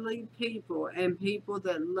 godly people and people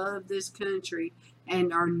that love this country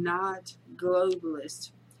and are not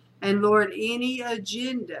globalists. And Lord, any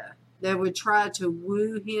agenda that would try to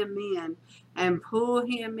woo him in and pull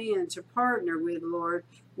him in to partner with, Lord,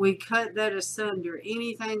 we cut that asunder.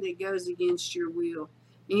 Anything that goes against your will,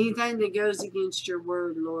 anything that goes against your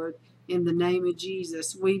word, Lord, in the name of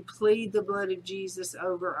Jesus, we plead the blood of Jesus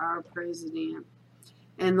over our president.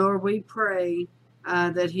 And Lord, we pray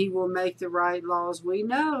that he will make the right laws. We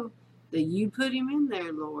know that you put him in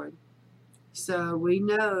there, Lord. So we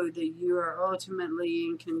know that you are ultimately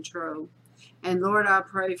in control. And Lord, I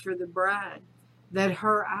pray for the bride, that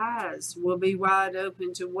her eyes will be wide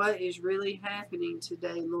open to what is really happening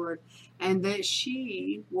today, Lord, and that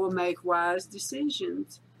she will make wise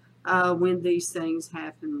decisions when these things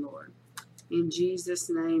happen, Lord. In Jesus'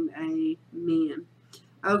 name, amen.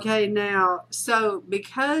 Okay, now, so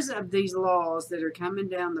because of these laws that are coming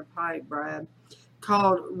down the pipe, Brad,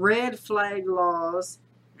 called red flag laws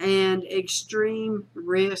and extreme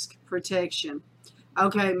risk protection.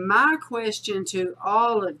 Okay, my question to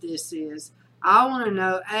all of this is, I want to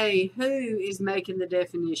know, A, who is making the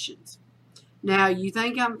definitions? Now, you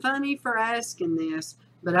think I'm funny for asking this,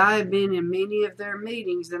 but I have been in many of their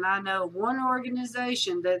meetings, and I know one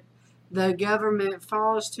organization that the government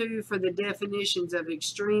falls to for the definitions of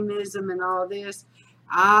extremism and all this.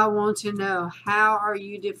 I want to know, how are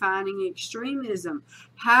you defining extremism?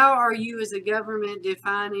 How are you as a government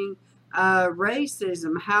defining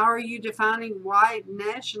racism? How are you defining white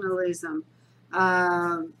nationalism?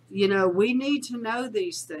 We need to know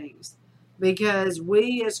these things because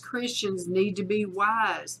we as Christians need to be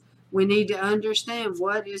wise. We need to understand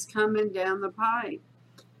what is coming down the pipe.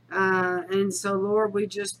 And so, Lord, we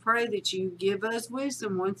just pray that you give us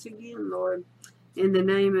wisdom once again, Lord, in the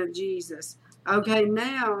name of Jesus. Okay,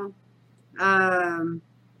 now, I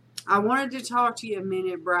wanted to talk to you a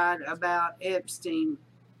minute, Bride, about Epstein.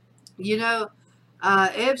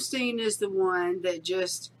 Epstein is the one that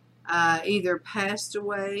just either passed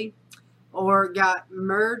away or got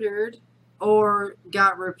murdered or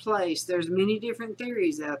got replaced. There's many different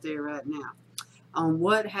theories out there right now on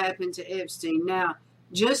what happened to Epstein. Now,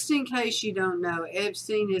 just in case you don't know,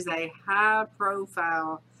 Epstein is a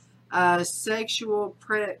high-profile sexual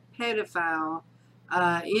pedophile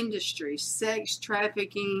industry, sex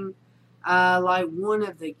trafficking, like one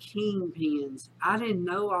of the kingpins. I didn't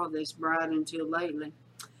know all this, Bride, until lately.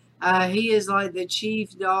 He is like the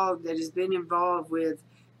chief dog that has been involved with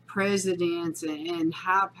presidents and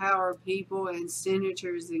high power people and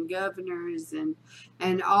senators and governors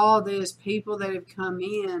and all this people that have come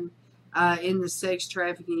in the sex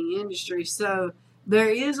trafficking industry. So there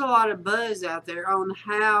is a lot of buzz out there on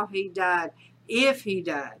how he died, if he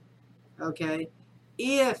died. Okay,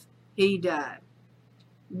 if he died.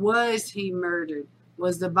 Was he murdered?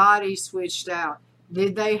 Was the body switched out?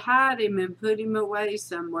 Did they hide him and put him away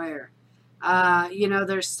somewhere?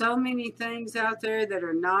 There's so many things out there that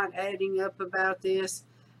are not adding up about this.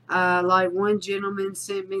 Like one gentleman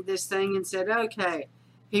sent me this thing and said, okay,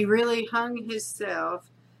 he really hung himself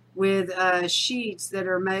with sheets that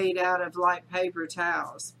are made out of like paper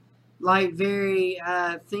towels, like very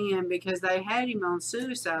thin, because they had him on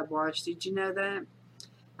suicide watch. Did you know that?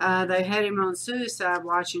 They had him on suicide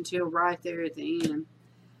watch until right there at the end.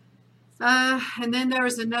 And then there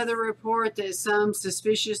was another report that some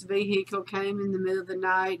suspicious vehicle came in the middle of the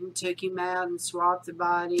night and took him out and swapped the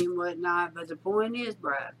body and whatnot. But the point is,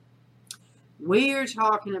 Brad, we are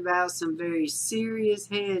talking about some very serious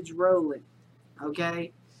heads rolling,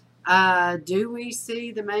 okay? Do we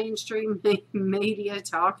see the mainstream media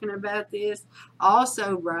talking about this?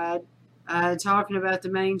 Also, Brad, talking about the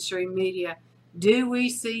mainstream media, do we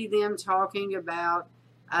see them talking about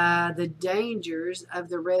the dangers of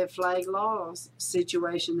the red flag laws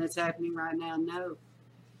situation that's happening right now? No.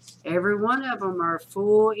 Every one of them are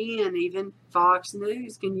full in, even Fox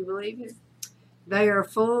News, can you believe it? They are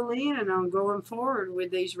full in on going forward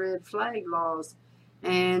with these red flag laws.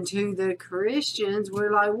 And to the Christians,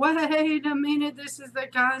 we're like, wait a minute, this is the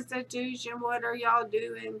Constitution, what are y'all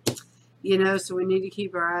doing? So we need to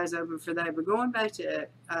keep our eyes open for that. But going back to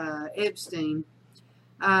Epstein,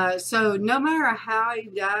 so no matter how he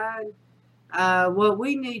died, what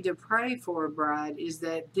we need to pray for, Bride, is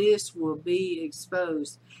that this will be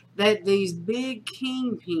exposed, that these big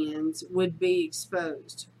kingpins would be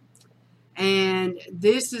exposed. And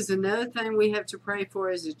this is another thing we have to pray for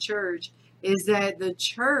as a church, is that the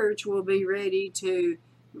church will be ready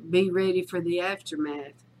for the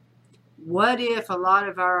aftermath. What if a lot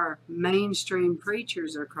of our mainstream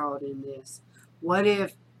preachers are caught in this? What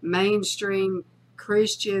if mainstream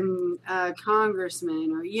Christian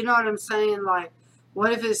congressmen, or you know what I'm saying? Like,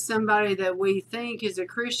 what if it's somebody that we think is a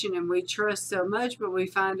Christian and we trust so much, but we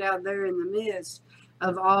find out they're in the midst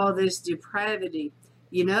of all this depravity?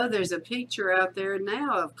 There's a picture out there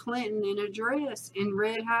now of Clinton in a dress in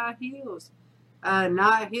red high heels.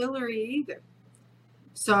 Not Hillary either.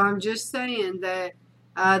 So I'm just saying that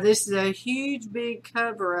this is a huge, big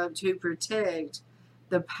cover-up to protect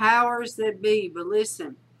the powers that be. But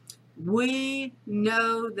listen, we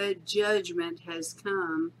know that judgment has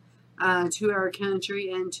come to our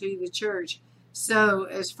country and to the church. So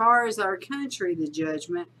as far as our country, the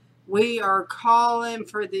judgment, we are calling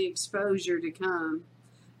for the exposure to come.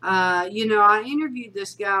 I interviewed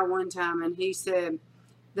this guy one time, and he said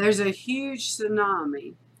there's a huge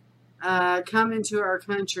tsunami coming to our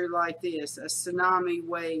country like this, a tsunami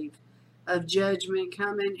wave of judgment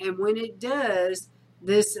coming. And when it does,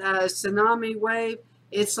 this tsunami wave,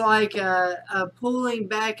 it's like a pulling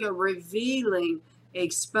back, a revealing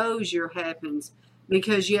exposure happens,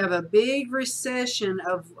 because you have a big recession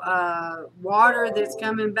of water that's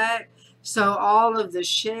coming back, So all of the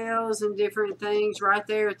shells and different things right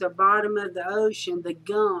there at the bottom of the ocean, the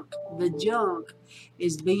junk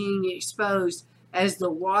is being exposed as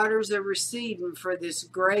the waters are receding for this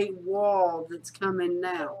great wall that's coming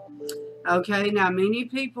now. Okay, now many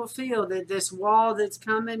people feel that this wall that's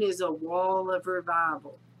coming is a wall of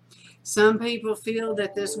revival. Some people feel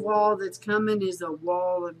that this wall that's coming is a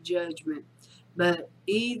wall of judgment. But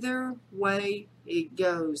either way it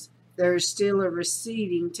goes, there's still a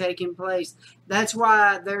receding taking place. That's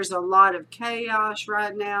why there's a lot of chaos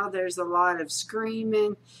right now. There's a lot of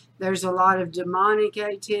screaming. There's a lot of demonic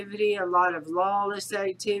activity, a lot of lawless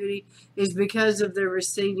activity, is because of the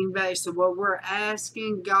receding base. So what we're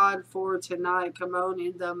asking God for tonight, come on,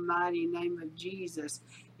 in the mighty name of Jesus,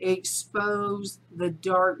 expose the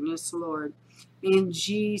darkness, Lord. In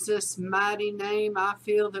Jesus' mighty name, I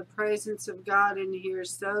feel the presence of God in here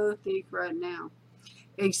so thick right now.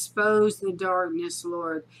 Expose the darkness,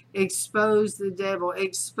 Lord. Expose the devil.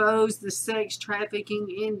 Expose the sex trafficking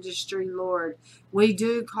industry, Lord. We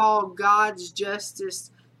do call God's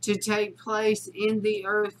justice to take place in the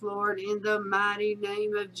earth, Lord, in the mighty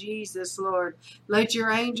name of Jesus, Lord. Let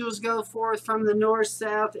your angels go forth from the north,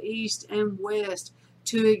 south, east, and west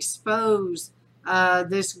to expose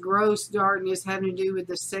this gross darkness having to do with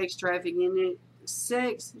the sex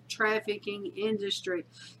trafficking industry.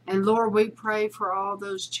 And Lord, we pray for all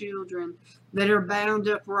those children that are bound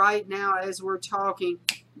up right now as we're talking.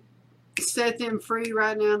 Set them free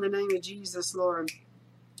right now in the name of Jesus, Lord.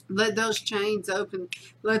 Let those chains open.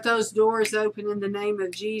 Let those doors open in the name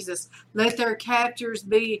of Jesus. Let their captors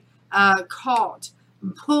be caught.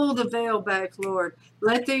 Pull the veil back, Lord.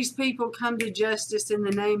 Let these people come to justice in the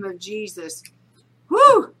name of Jesus.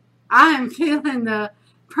 Whew! I am feeling the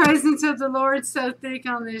presence of the Lord so thick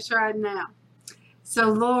on this right now. So,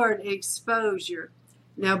 Lord, exposure.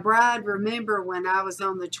 Now, Bride, remember when I was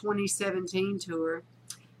on the 2017 tour,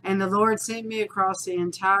 and the Lord sent me across the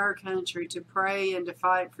entire country to pray and to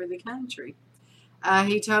fight for the country.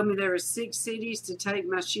 He told me there were 6 cities to take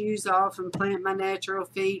my shoes off and plant my natural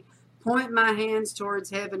feet, point my hands towards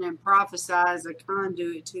heaven, and prophesy as a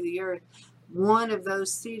conduit to the earth. One of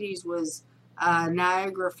those cities was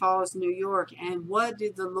Niagara Falls, New York. And what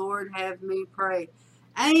did the Lord have me pray?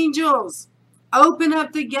 Angels, open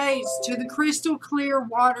up the gates to the crystal clear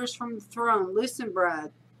waters from the throne. Listen, Bride.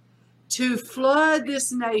 To flood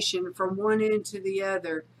this nation from one end to the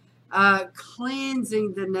other,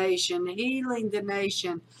 cleansing the nation, healing the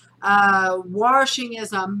nation, washing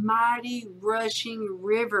as a mighty rushing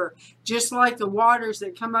river, just like the waters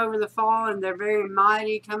that come over the fall, and they're very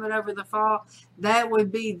mighty coming over the fall. That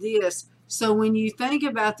would be this. So when you think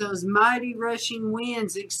about those mighty rushing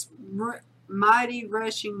winds, mighty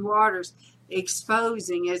rushing waters,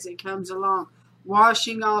 exposing as it comes along,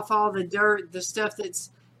 washing off all the dirt, the stuff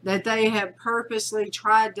that they have purposely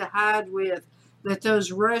tried to hide with, that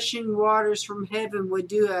those rushing waters from heaven would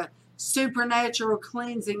do a supernatural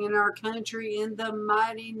cleansing in our country in the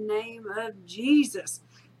mighty name of Jesus.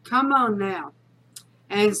 Come on now.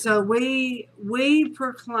 And so we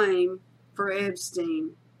proclaim for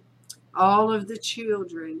Epstein, all of the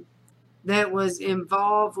children that was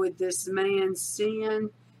involved with this man's sin,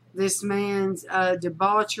 this man's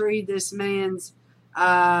debauchery, this man's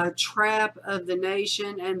trap of the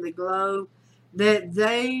nation and the globe, that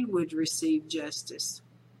they would receive justice.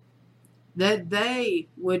 That they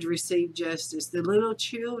would receive justice. The little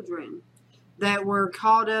children that were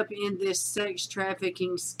caught up in this sex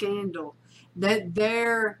trafficking scandal, that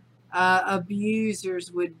their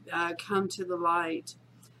abusers would come to the light.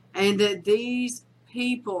 And that these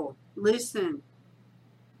people, listen,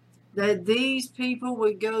 that these people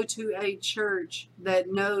would go to a church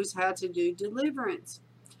that knows how to do deliverance,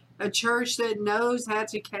 a church that knows how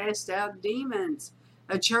to cast out demons,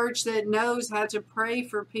 a church that knows how to pray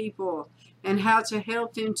for people and how to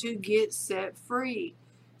help them to get set free.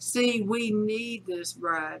 See, we need this,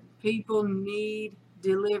 Bride. People need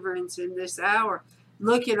deliverance in this hour.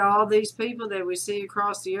 Look at all these people that we see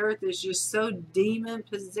across the earth that's just so demon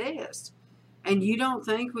possessed. And you don't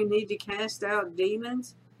think we need to cast out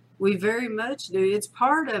demons? We very much do. It's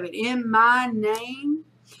part of it. In my name,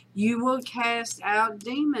 you will cast out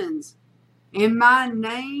demons. In my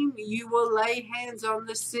name, you will lay hands on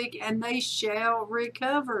the sick and they shall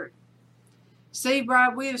recover. See,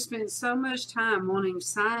 Bride, we have spent so much time wanting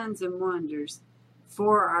signs and wonders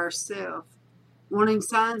for ourselves. Wanting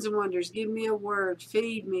signs and wonders. Give me a word.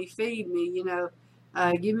 Feed me,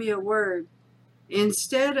 give me a word.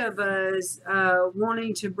 Instead of us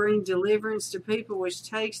wanting to bring deliverance to people, which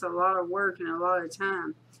takes a lot of work and a lot of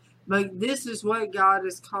time. But this is what God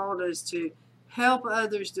has called us to. Help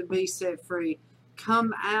others to be set free.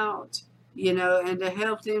 Come out and to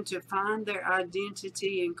help them to find their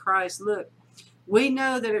identity in Christ. Look, we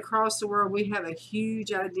know that across the world we have a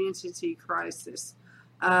huge identity crisis,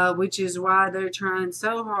 which is why they're trying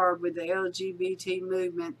so hard with the LGBT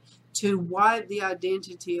movement to wipe the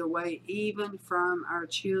identity away, even from our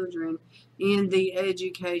children in the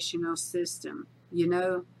educational system,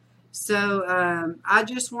 So I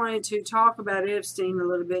just wanted to talk about Epstein a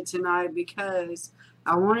little bit tonight because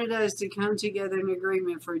I wanted us to come together in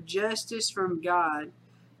agreement for justice from God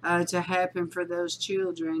to happen for those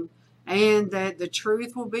children, and that the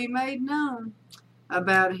truth will be made known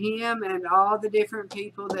about him and all the different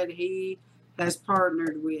people that he has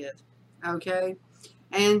partnered with. Okay?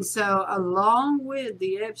 And so, along with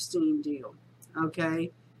the Epstein deal,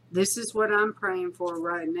 okay, this is what I'm praying for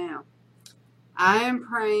right now. I am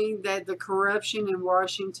praying that the corruption in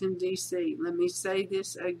Washington, D.C., let me say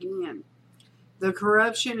this again, the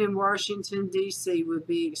corruption in Washington, D.C. would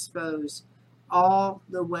be exposed all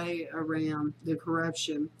the way around, the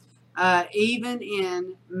corruption. Even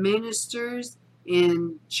in ministers,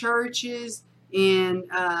 in churches, in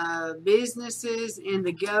businesses, in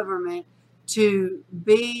the government, to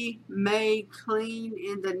be made clean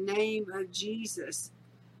in the name of Jesus.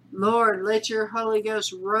 Lord, let your Holy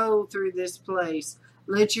Ghost roll through this place.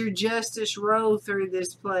 Let your justice roll through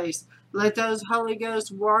this place. Let those Holy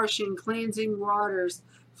Ghost washing, cleansing waters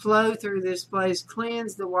flow through this place.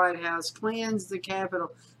 Cleanse the White House. Cleanse the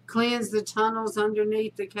Capitol. Cleanse the tunnels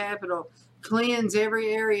underneath the Capitol. Cleanse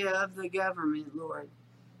every area of the government, Lord,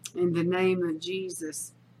 in the name of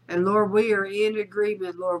Jesus. And Lord, we are in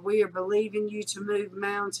agreement, Lord. We are believing you to move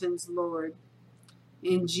mountains, Lord,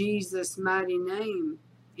 in Jesus' mighty name.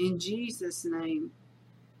 In Jesus' name.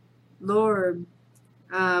 Lord,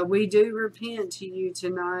 we do repent to you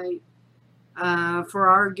tonight for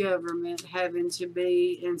our government having to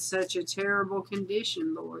be in such a terrible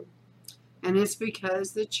condition, Lord. And it's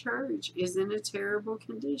because the church is in a terrible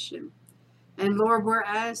condition. And Lord, we're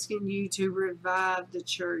asking you to revive the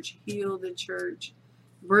church, heal the church,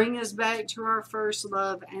 bring us back to our first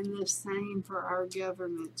love, and the same for our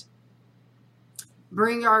government.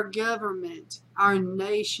 Bring our government, our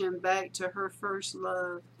nation, back to her first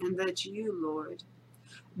love, and that's you, Lord.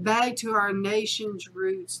 Back to our nation's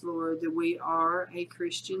roots, Lord, that we are a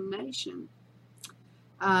Christian nation.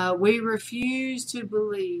 We refuse to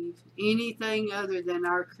believe anything other than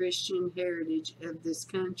our Christian heritage of this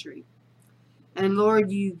country. And Lord,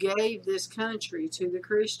 you gave this country to the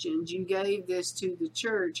Christians. You gave this to the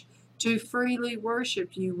church to freely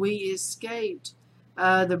worship you. We escaped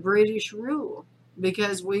the British rule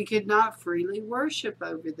because we could not freely worship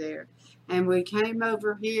over there. And we came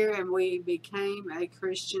over here and we became a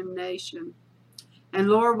Christian nation. And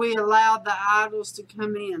Lord, we allowed the idols to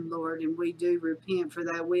come in, Lord, and we do repent for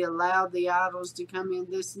that. We allowed the idols to come in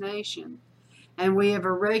this nation. And we have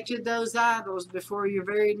erected those idols before your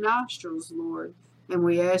very nostrils, Lord. And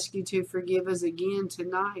we ask you to forgive us again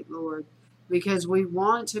tonight, Lord, because we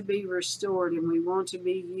want to be restored and we want to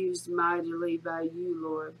be used mightily by you,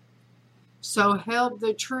 Lord. So help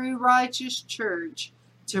the true righteous church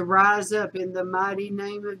to rise up in the mighty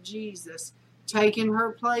name of Jesus, taking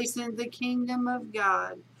her place in the kingdom of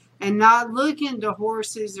God, and not looking to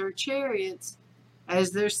horses or chariots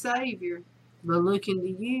as their Savior, but looking to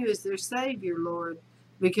you as their Savior, Lord,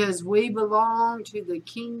 because we belong to the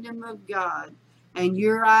kingdom of God, and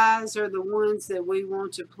your eyes are the ones that we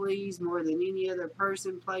want to please more than any other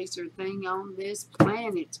person, place, or thing on this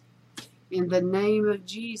planet. In the name of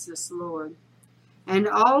Jesus, Lord. And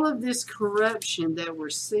all of this corruption that we're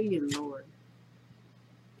seeing, Lord,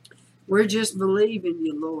 we're just believing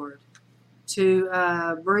you, Lord, to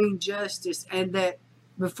bring justice, and that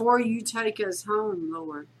before you take us home,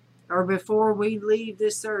 Lord, or before we leave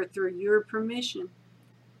this earth through your permission,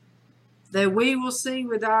 that we will see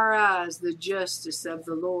with our eyes the justice of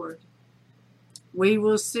the Lord. We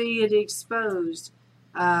will see it exposed,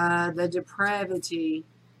 the depravity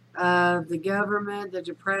of the government, the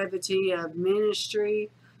depravity of ministry,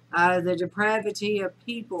 the depravity of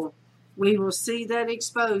people. We will see that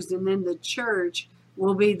exposed, and then the church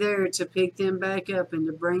will be there to pick them back up and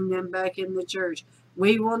to bring them back in the church.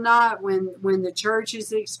 We will not, when the church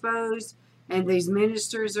is exposed and these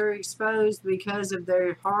ministers are exposed because of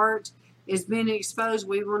their heart is being exposed,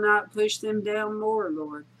 we will not push them down more,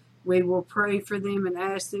 Lord. We will pray for them and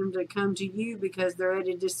ask them to come to you because they're at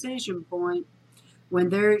a decision point. When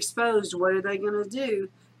they're exposed, what are they going to do?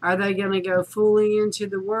 Are they going to go fully into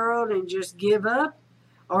the world and just give up?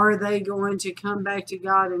 Or are they going to come back to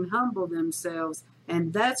God and humble themselves?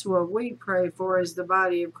 And that's what we pray for as the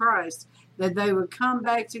body of Christ, that they would come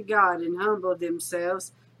back to God and humble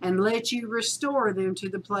themselves and let you restore them to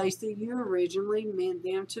the place that you originally meant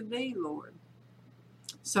them to be, Lord.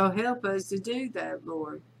 So help us to do that,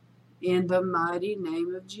 Lord, in the mighty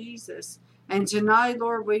name of Jesus. And tonight,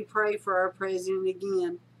 Lord, we pray for our president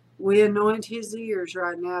again. We anoint his ears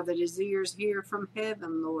right now, that his ears hear from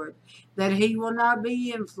heaven, Lord, that he will not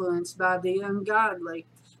be influenced by the ungodly,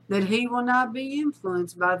 that he will not be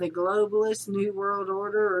influenced by the globalist New World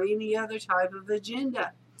Order or any other type of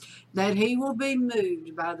agenda, that he will be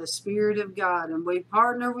moved by the Spirit of God. And we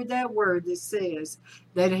partner with that word that says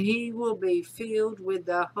that he will be filled with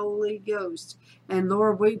the Holy Ghost. And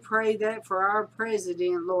Lord, we pray that for our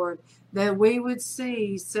president, Lord, that we would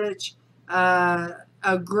see such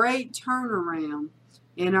a great turnaround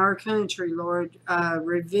in our country, Lord,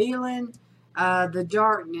 revealing the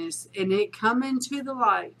darkness and it coming to the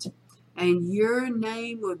light. And your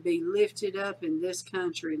name would be lifted up in this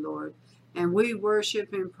country, Lord. And we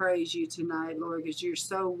worship and praise you tonight, Lord, because you're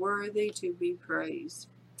so worthy to be praised.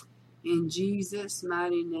 In Jesus'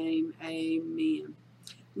 mighty name, amen.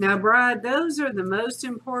 Now, Bride, those are the most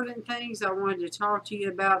important things I wanted to talk to you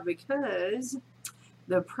about, because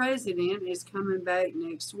the president is coming back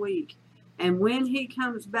next week. And when he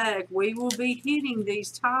comes back, we will be hitting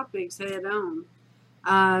these topics head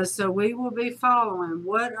on. So we will be following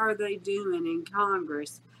what are they doing in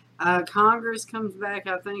Congress. Congress comes back,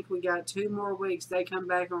 I think we got 2 more weeks. They come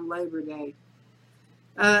back on Labor Day.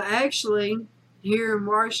 Actually, here in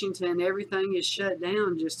Washington, everything is shut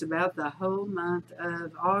down just about the whole month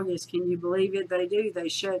of August. Can you believe it? They do. They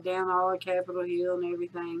shut down all of Capitol Hill and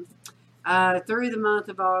everything through the month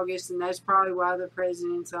of August, and that's probably why the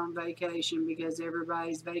president's on vacation, because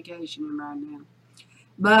everybody's vacationing right now.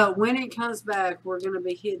 But when it comes back, we're going to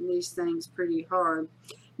be hitting these things pretty hard.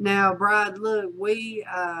 Now, Bride, look, we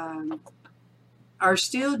are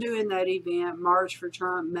still doing that event, March for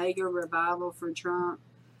Trump, Mega Revival for Trump.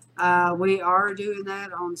 We are doing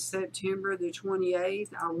that on September the 28th.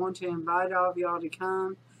 I want to invite all of y'all to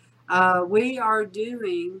come. We are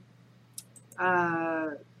doing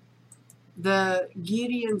the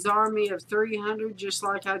Gideon's Army of 300, just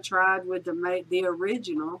like I tried with the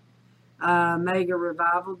original Mega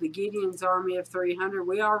Revival, the Gideon's Army of 300.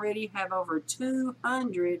 We already have over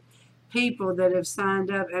 200 people that have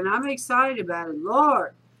signed up, and I'm excited about it.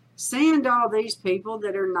 Lord, send all these people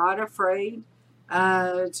that are not afraid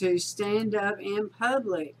to stand up in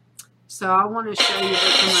public. So I want to show you the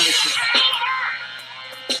commercial.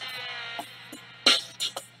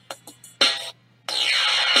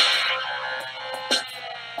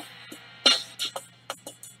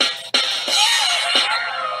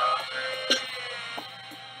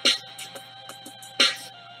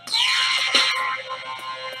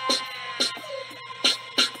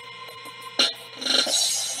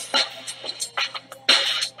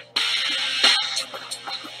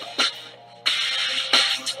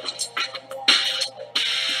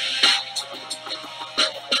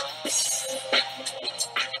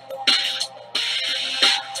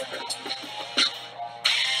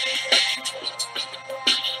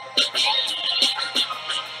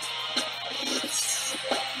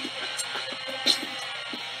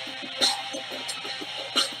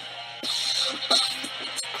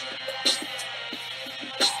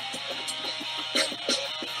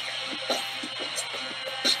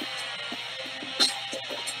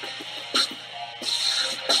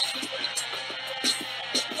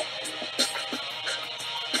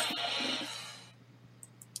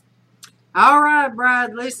 All right,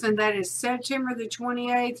 Bride, listen, that is September the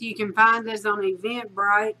 28th. You can find us on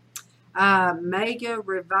Eventbrite, Mega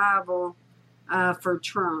Revival for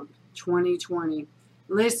Trump 2020.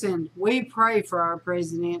 Listen, we pray for our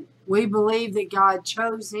president. We believe that God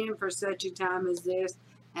chose him for such a time as this,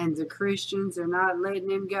 and the Christians are not letting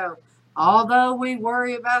him go. Although we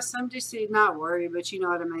worry about some decisions, not worry, but you know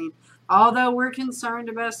what I mean. Although we're concerned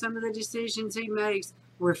about some of the decisions he makes,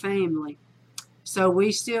 we're family. So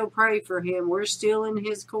we still pray for him. We're still in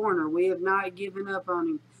his corner. We have not given up on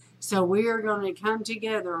him. So we are going to come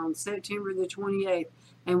together on September the 28th,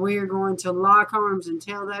 and we are going to lock arms and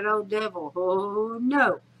tell that old devil, oh,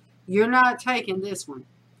 no, you're not taking this one.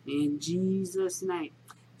 In Jesus' name.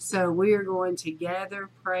 So we are going to gather,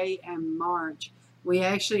 pray, and march. We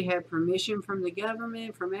actually have permission from the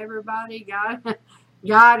government, from everybody. God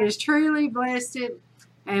has truly blessed it,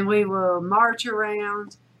 and we will march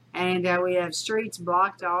around. And we have streets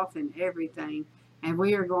blocked off and everything. And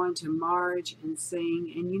we are going to march and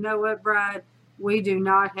sing. And you know what, Bride? We do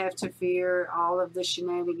not have to fear all of the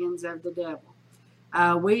shenanigans of the devil.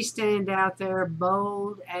 We stand out there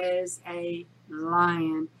bold as a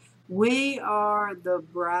lion. We are the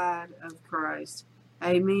bride of Christ.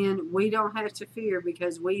 Amen. We don't have to fear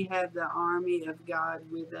because we have the army of God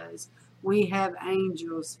with us. We have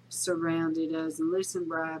angels surrounded us. And listen,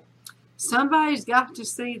 bride, somebody's got to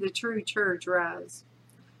see the true church rise.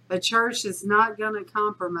 A church that's not going to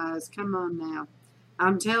compromise. Come on now.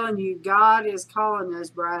 I'm telling you, God is calling us,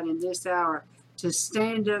 bride, in this hour to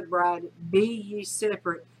stand up, bride. Be ye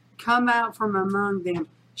separate. Come out from among them.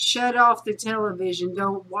 Shut off the television.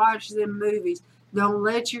 Don't watch them movies. Don't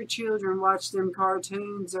let your children watch them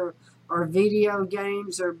cartoons or video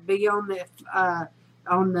games or be on the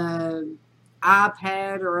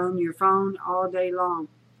iPad or on your phone all day long.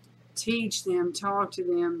 Teach them, talk to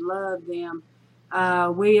them, love them.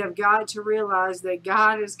 We have got to realize that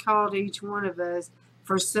God has called each one of us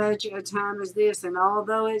for such a time as this. And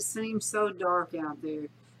although it seems so dark out there,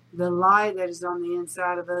 the light that is on the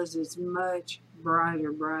inside of us is much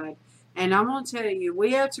brighter, bride. And I'm going to tell you,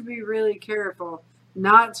 we have to be really careful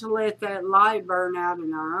not to let that light burn out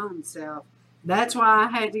in our own self. That's why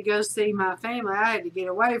I had to go see my family. I had to get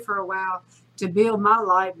away for a while to build my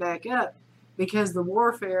light back up because the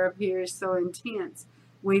warfare up here is so intense.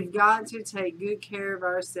 We've got to take good care of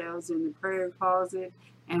ourselves in the prayer closet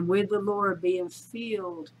and with the Lord, being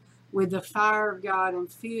filled with the fire of God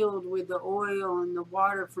and filled with the oil and the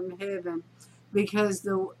water from heaven, because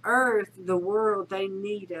the earth, the world, they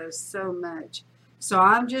need us so much. So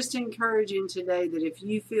I'm just encouraging today that if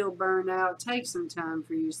you feel burned out, take some time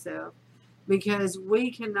for yourself, because we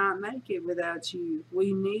cannot make it without you.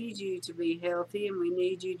 We need you to be healthy, and we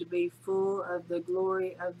need you to be full of the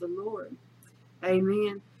glory of the Lord.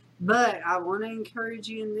 Amen. But I want to encourage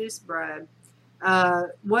you in this, bride.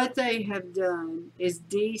 What they have done is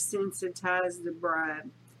desensitize the bride.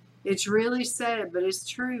 It's really sad, but it's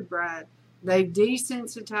true, bride. They've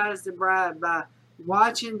desensitized the bride by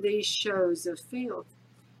watching these shows of filth.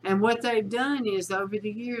 And what they've done is, over the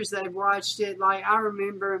years, they've watched it. Like, I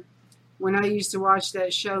remember when I used to watch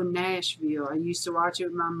that show, Nashville. I used to watch it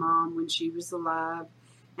with my mom when she was alive.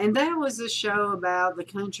 And that was a show about the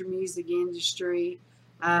country music industry,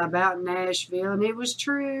 about Nashville. And it was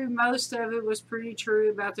true. Most of it was pretty true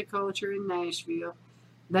about the culture in Nashville.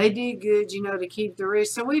 They did good, to keep the rich.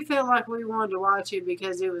 So we felt like we wanted to watch it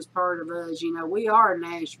because it was part of us. We are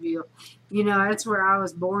Nashville. That's where I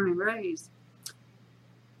was born and raised.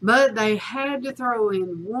 But they had to throw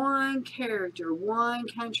in one character, one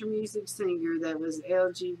country music singer that was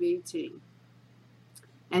LGBT.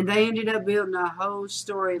 And they ended up building a whole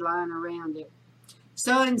storyline around it.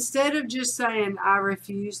 So instead of just saying, I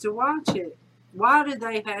refuse to watch it, why did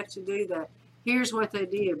they have to do that? Here's what they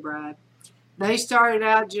did, bride. They started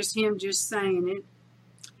out him just saying it.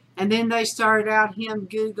 And then they started out him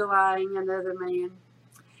Googling another man.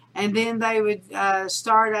 And then they would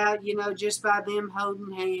start out, just by them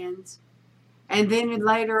holding hands. And then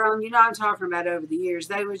later on, I'm talking about over the years,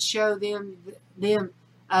 they would show them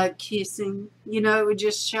kissing. It would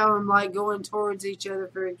just show them like going towards each other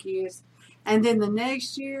for a kiss. And then the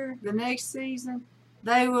next year, the next season,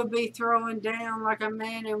 they would be throwing down like a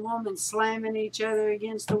man and woman, slamming each other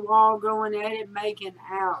against the wall, going at it, making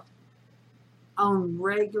out on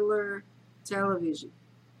regular television.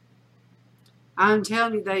 I'm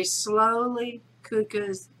telling you, they slowly cook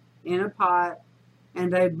us in a pot,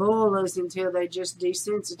 and they boil us until they just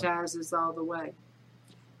desensitize us all the way.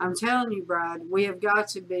 I'm telling you, bride, we have got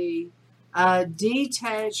to be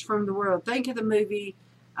detached from the world. Think of the movie,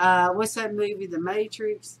 what's that movie, The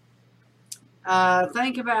Matrix?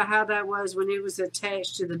 Think about how that was when it was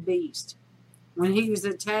attached to the beast, when he was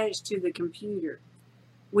attached to the computer.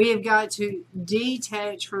 We have got to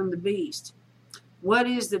detach from the beast. What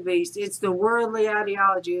is the beast? It's the worldly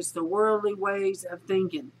ideology. It's the worldly ways of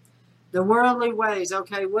thinking. The worldly ways.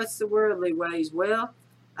 Okay, what's the worldly ways? Well,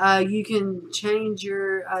 you can change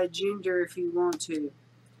your gender if you want to.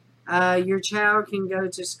 Your child can go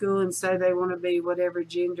to school and say they want to be whatever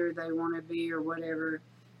gender they want to be or whatever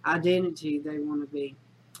identity they want to be.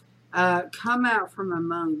 Come out from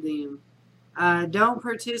among them. Don't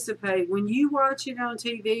participate. When you watch it on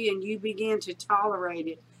TV and you begin to tolerate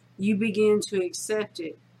it, you begin to accept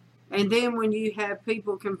it. And then when you have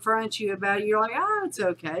people confront you about it, you're like, oh, it's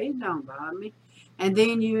okay. It don't bother me. And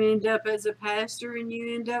then you end up as a pastor and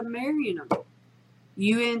you end up marrying them.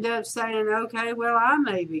 You end up saying, okay, well, I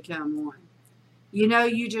may become one.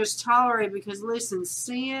 You just tolerate, because, listen,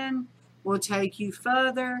 sin will take you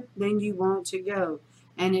further than you want to go.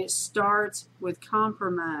 And it starts with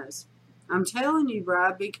compromise. I'm telling you,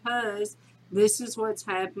 bride, because this is what's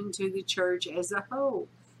happened to the church as a whole.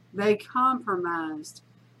 They compromised.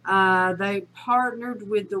 They partnered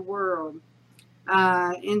with the world.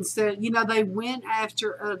 Instead, they went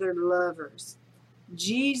after other lovers.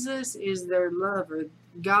 Jesus is their lover.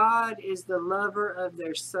 God is the lover of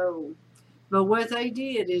their soul. But what they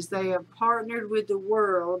did is they have partnered with the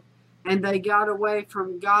world and they got away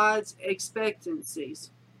from God's expectancies.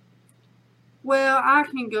 Well, I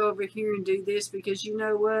can go over here and do this because you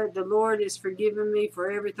know what? The Lord has forgiven me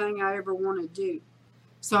for everything I ever want to do.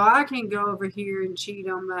 So I can go over here and cheat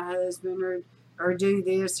on my husband or do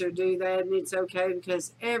this or do that, and it's okay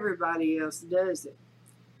because everybody else does it.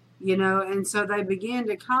 You know, and so they begin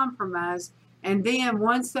to compromise. And then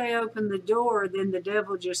once they open the door, then the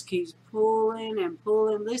devil just keeps pulling and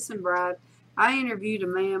pulling. Listen, Bride, I interviewed a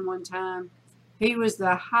man one time. He was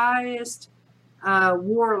the highest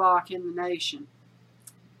warlock in the nation.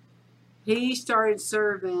 He started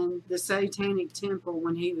serving the Satanic Temple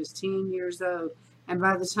when he was 10 years old. And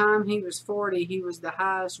by the time he was 40, he was the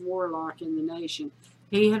highest warlock in the nation.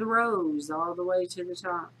 He had rose all the way to the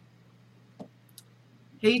top.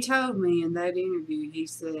 He told me in that interview, he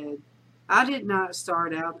said, I did not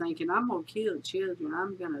start out thinking, I'm going to kill children.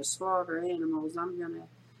 I'm going to slaughter animals. I'm going to,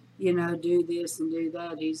 you know, do this and do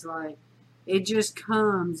that. He's like, it just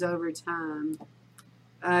comes over time.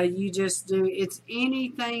 You just do, it's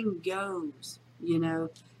anything goes, you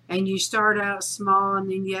know. And you start out small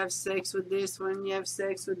and then you have sex with this one, you have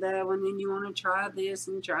sex with that one, then you want to try this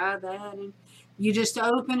and try that. And you just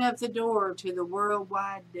open up the door to the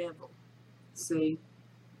worldwide devil. See?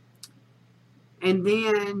 And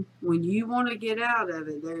then when you want to get out of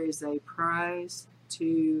it, there is a price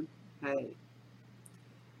to pay.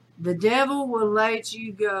 The devil will let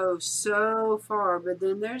you go so far, but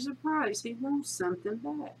then there's a price. He wants something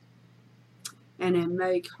back. And it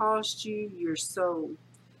may cost you your soul.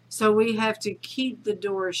 So we have to keep the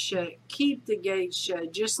doors shut, keep the gates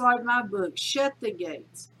shut, just like my book, Shut the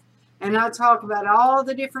Gates. And I talk about all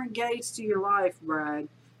the different gates to your life, Bride.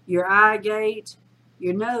 Your eye gate,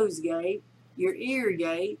 your nose gate, your ear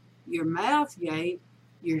gate, your mouth gate,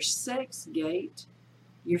 your sex gate,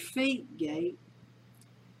 your feet gate,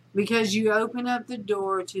 because you open up the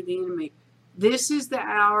door to the enemy. This is the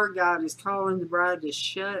hour God is calling the bride to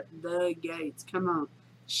shut the gates. Come on.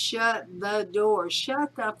 Shut the door.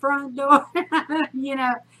 Shut the front door. You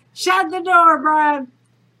know, shut the door, bride.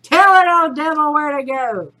 Tell it old devil where to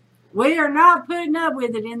go. We are not putting up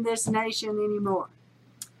with it in this nation anymore.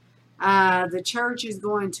 The church is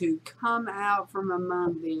going to come out from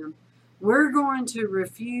among them. We're going to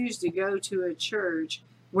refuse to go to a church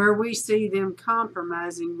where we see them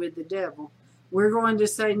compromising with the devil. We're going to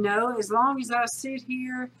say, no, as long as I sit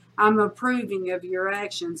here, I'm approving of your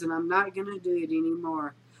actions and I'm not going to do it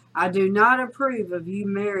anymore. I do not approve of you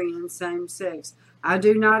marrying same sex. I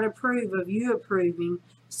do not approve of you approving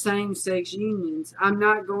same-sex unions. I'm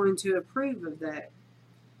not going to approve of that.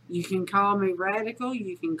 You can call me radical.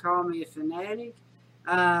 You can call me a fanatic.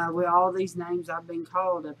 With all these names I've been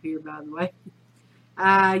called up here, by the way.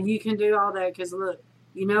 You can do all that because, look,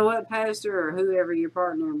 you know what, Pastor, or whoever you're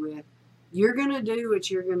partnering with, you're going to do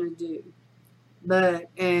what you're going to do.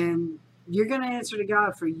 And you're going to answer to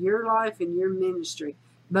God for your life and your ministry.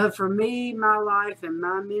 But for me, my life and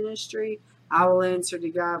my ministry, I will answer to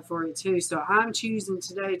God for it too. So I'm choosing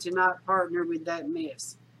today to not partner with that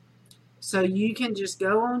mess. So you can just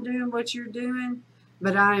go on doing what you're doing,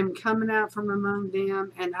 but I am coming out from among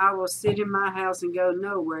them, and I will sit in my house and go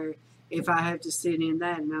nowhere if I have to sit in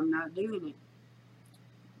that, and I'm not doing it.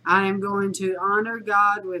 I am going to honor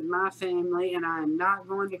God with my family, and I am not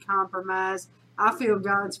going to compromise. I feel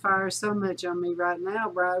God's fire so much on me right now,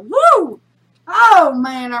 Bride. Woo! Oh,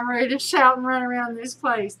 man, I'm ready to shout and run around this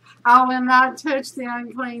place. I will not touch the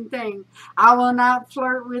unclean thing. I will not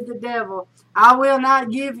flirt with the devil. I will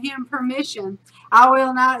not give him permission. I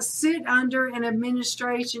will not sit under an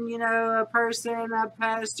administration, you know, a person, a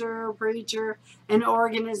pastor, a preacher, an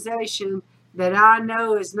organization that I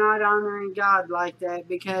know is not honoring God like that,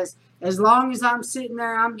 because as long as I'm sitting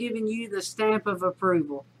there, I'm giving you the stamp of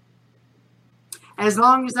approval. As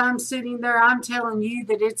long as I'm sitting there, I'm telling you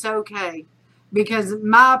that it's okay. Because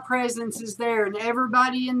my presence is there and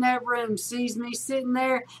everybody in that room sees me sitting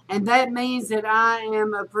there, and that means that I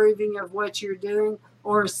am approving of what you're doing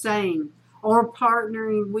or saying or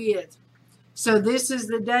partnering with. So this is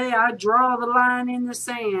the day I draw the line in the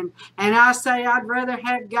sand and I say I'd rather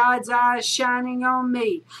have God's eyes shining on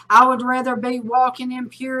me. I would rather be walking in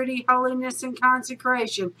purity, holiness, and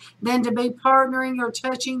consecration than to be partnering or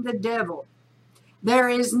touching the devil. There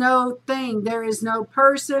is no thing, there is no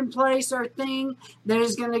person, place, or thing that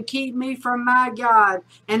is going to keep me from my God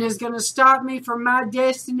and is going to stop me from my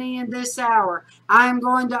destiny in this hour. I am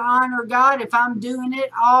going to honor God if I'm doing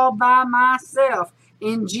it all by myself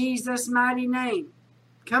in Jesus' mighty name.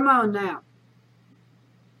 Come on now.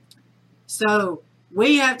 So,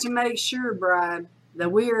 We have to make sure, bride,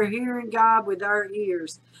 that we are hearing God with our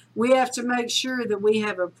ears. We have to make sure that we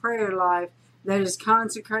have a prayer life that is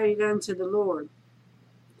consecrated unto the Lord.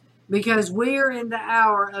 Because we are in the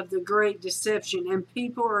hour of the great deception, and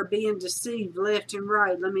people are being deceived left and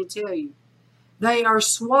right, let me tell you. They are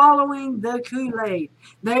swallowing the Kool-Aid.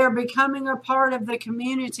 They are becoming a part of the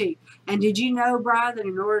community. And did you know, bride, that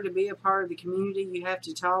in order to be a part of the community, you have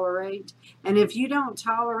to tolerate? And if you don't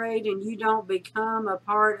tolerate and you don't become a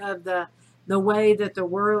part of the way that the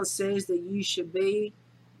world says that you should be,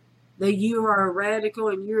 that you are a radical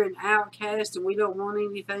and you're an outcast and we don't want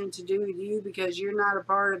anything to do with you because you're not a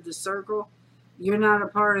part of the circle, you're not a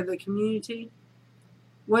part of the community.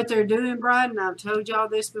 What they're doing, bride, and I've told y'all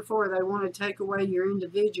this before, they want to take away your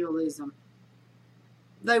individualism.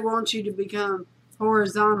 They want you to become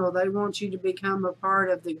horizontal. They want you to become a part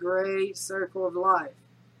of the great circle of life,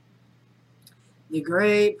 the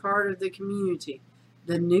great part of the community,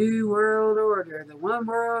 the new world order, the one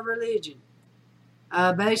world religion.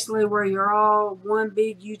 Basically where you're all one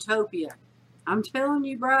big utopia. I'm telling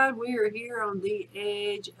you, bride, we are here on the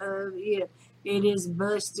edge of it. It is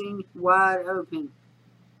busting wide open.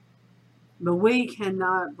 But we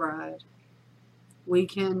cannot, bride. We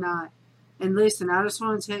cannot. And listen, I just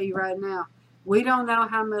want to tell you right now, we don't know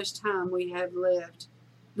how much time we have left.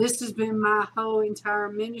 This has been my whole entire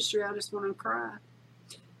ministry. I just want to cry.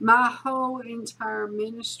 My whole entire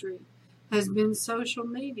ministry has been social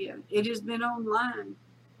media. It has been online.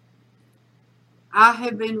 I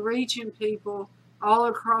have been reaching people all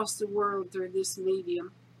across the world through this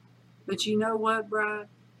medium. But you know what, bride?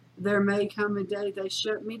 There may come a day they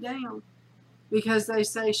shut me down because they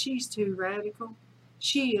say she's too radical.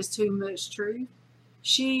 She is too much truth.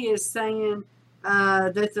 She is saying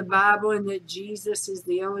that the Bible and that Jesus is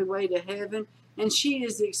the only way to heaven. And she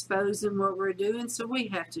is exposing what we're doing, so we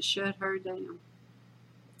have to shut her down.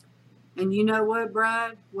 And you know what,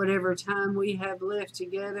 bride? Whatever time we have left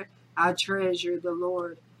together, I treasure the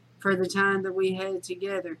Lord for the time that we had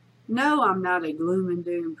together. No, I'm not a gloom and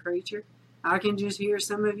doom preacher. I can just hear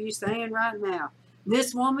some of you saying right now,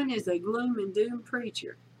 this woman is a gloom and doom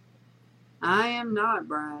preacher. I am not,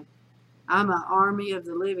 bride. I'm an army of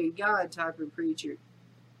the living God type of preacher.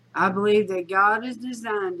 I believe that God has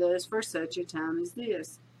designed us for such a time as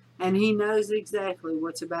this. And He knows exactly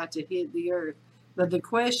what's about to hit the earth. But the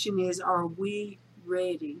question is, are we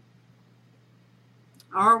ready?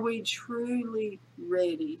 Are we truly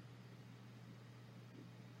ready?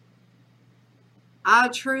 I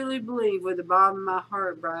truly believe with the bottom of my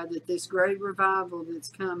heart, bride, that this great revival that's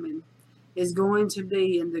coming is going to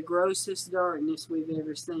be in the grossest darkness we've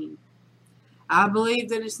ever seen. I believe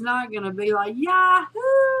that it's not going to be like, Yahoo!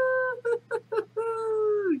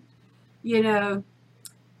 You know,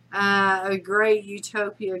 a great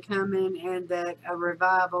utopia coming and that a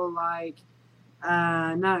revival like,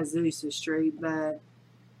 not Azusa Street, but,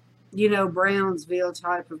 you know, Brownsville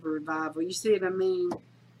type of revival. You see what I mean?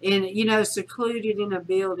 In, you know, secluded in a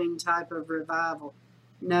building type of revival.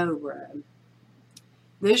 No, bride.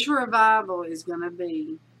 This revival is going to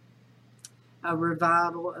be a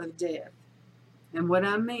revival of death. And what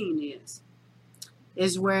I mean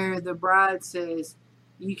is where the bride says,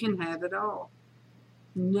 you can have it all.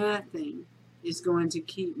 Nothing is going to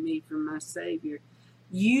keep me from my Savior.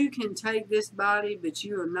 You can take this body, but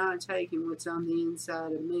you are not taking what's on the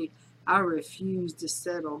inside of me. I refuse to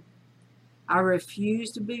settle. I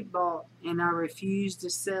refuse to be bought, and I refuse to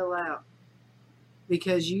sell out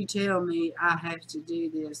because you tell me I have to do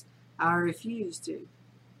this. I refuse to.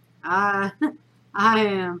 I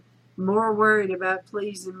am more worried about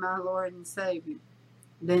pleasing my Lord and Savior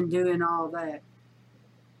than doing all that.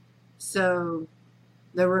 So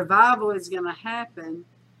the revival is going to happen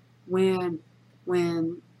when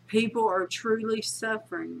people are truly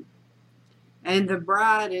suffering and the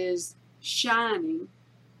bride is shining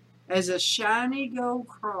as a shiny gold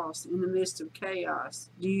cross in the midst of chaos.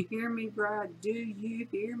 Do you hear me, bride? Do you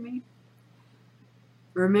hear me?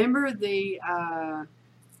 Remember the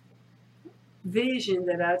vision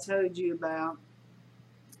that I told you about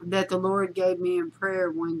that the Lord gave me in prayer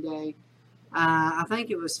one day? I think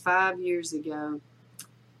it was 5 years ago.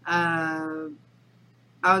 I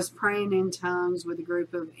was praying in tongues with a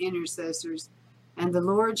group of intercessors, and the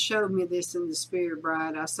Lord showed me this in the spirit,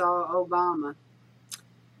 bride. I saw Obama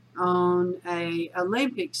on a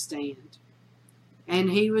Olympic stand,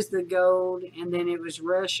 and he was the gold, and then it was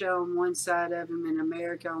Russia on one side of him and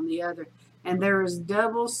America on the other, and there was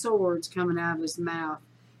double swords coming out of his mouth.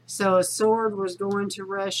 So a sword was going to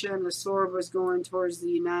Russia and a sword was going towards the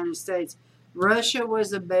United States. Russia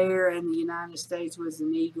was a bear and the United States was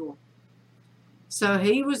an eagle. So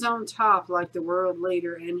he was on top like the world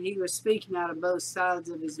leader, and he was speaking out of both sides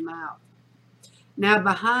of his mouth. Now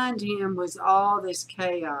behind him was all this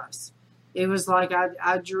chaos. It was like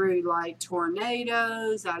I drew like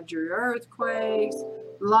tornadoes, I drew earthquakes,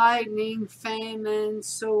 lightning, famine,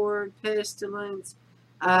 sword, pestilence,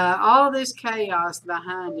 all this chaos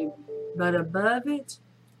behind him. But above it,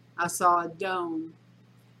 I saw a dome.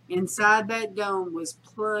 Inside that dome was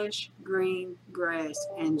plush green grass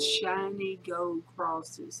and shiny gold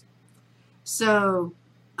crosses. So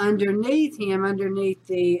underneath him, underneath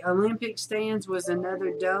the Olympic stands, was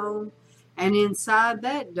another dome. And inside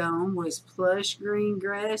that dome was plush green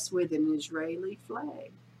grass with an Israeli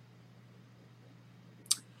flag.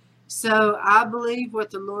 So I believe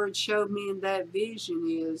what the Lord showed me in that vision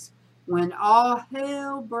is when all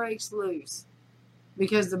hell breaks loose,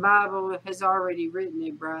 because the Bible has already written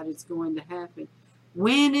it, Bride, it's going to happen.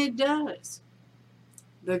 When it does,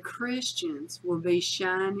 the Christians will be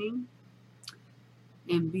shining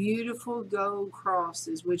in beautiful gold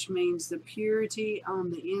crosses, which means the purity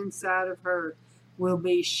on the inside of her will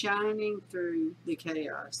be shining through the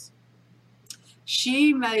chaos.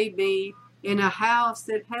 She may be in a house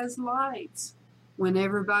that has lights when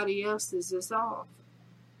everybody else's is off.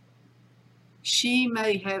 She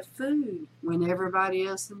may have food when everybody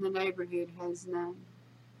else in the neighborhood has none.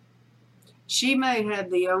 She may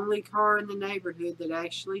have the only car in the neighborhood that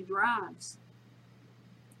actually drives.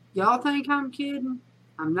 Y'all think I'm kidding?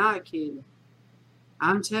 I'm not kidding.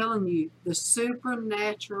 I'm telling you, the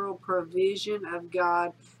supernatural provision of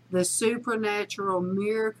God, the supernatural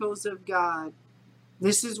miracles of God.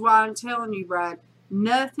 This is why I'm telling you, Bride,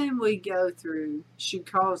 nothing we go through should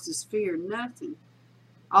cause us fear. Nothing.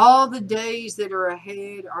 All the days that are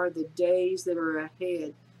ahead are the days that are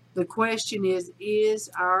ahead. The question is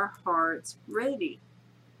our hearts ready?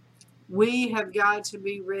 We have got to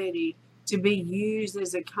be ready to be used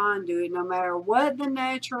as a conduit no matter what the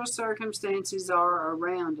natural circumstances are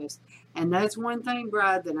around us. And that's one thing,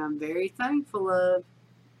 Bride, that I'm very thankful of,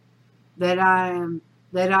 that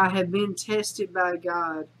I have been tested by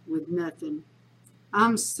God with nothing.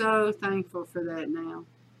 I'm so thankful for that now.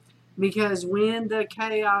 Because when the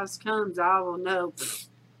chaos comes, I will know,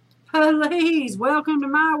 please, welcome to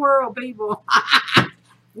my world, people.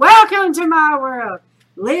 Welcome to my world.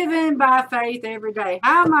 Living by faith every day.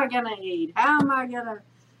 How am I going to eat? How am I going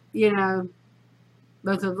to,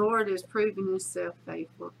 But the Lord has proven himself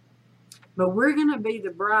faithful. But we're going to be the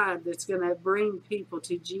bride that's going to bring people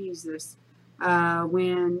to Jesus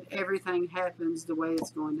when everything happens the way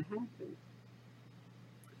it's going to happen.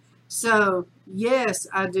 So, yes,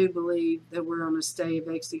 I do believe that we're on a stay of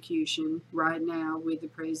execution right now with the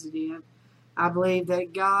president. I believe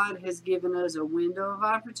that God has given us a window of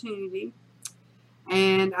opportunity,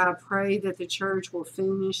 and I pray that the church will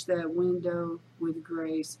finish that window with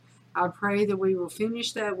grace. I pray that we will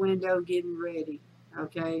finish that window getting ready,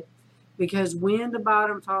 okay? Because when the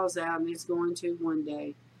bottom falls out, and it's going to one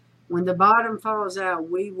day, when the bottom falls out,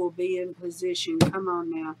 we will be in position. Come on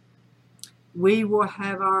now. We will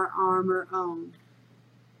have our armor on.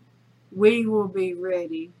 We will be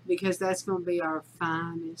ready because that's going to be our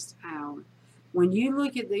finest hour. When you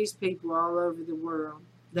look at these people all over the world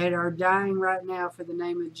that are dying right now for the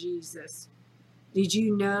name of Jesus, did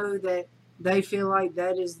you know that they feel like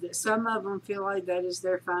some of them feel like that is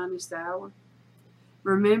their finest hour?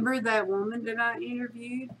 Remember that woman that I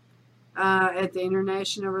interviewed at the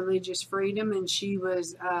International Religious Freedom, and she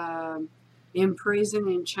was in prison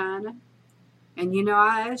in China? And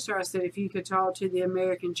I asked her, I said, if you could talk to the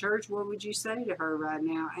American church, what would you say to her right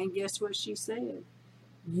now? And guess what she said?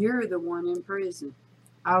 You're the one in prison.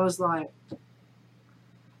 I was like,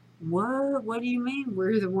 what? What do you mean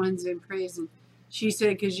we're the ones in prison? She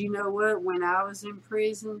said, because you know what? When I was in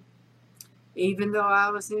prison, even though I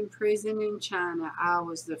was in prison in China, I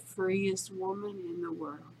was the freest woman in the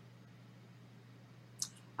world.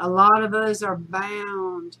 A lot of us are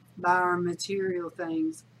bound by our material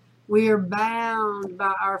things. We are bound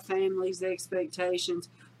by our family's expectations.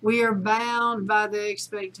 We are bound by the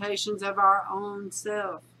expectations of our own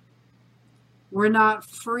self. We're not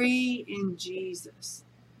free in Jesus,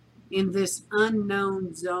 in this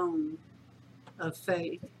unknown zone of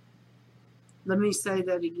faith. Let me say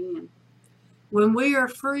that again. When we are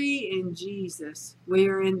free in Jesus, we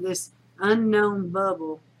are in this unknown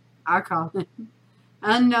bubble, I call it,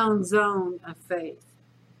 unknown zone of faith.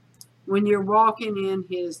 When you're walking in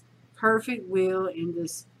his perfect will in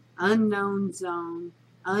this unknown zone,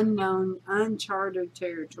 unknown, uncharted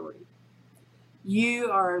territory. You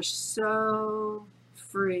are so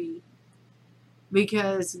free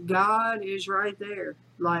because God is right there.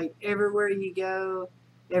 Like everywhere you go,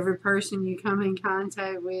 Every person you come in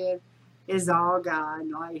contact with is all God.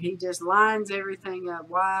 Like, he just lines everything up.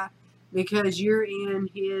 Why? Because you're in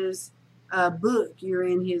his book. You're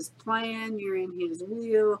in his plan. You're in his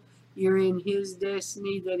will. You're in his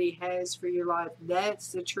destiny that he has for your life.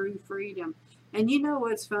 That's the true freedom. And you know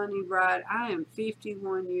what's funny, Bride? I am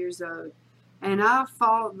 51 years old. And I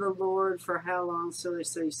fought the Lord for how long? So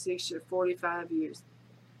let's see, 45 years.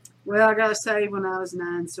 Well, I got saved when I was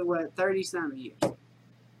 9, so what, 30-something years.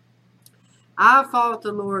 I fought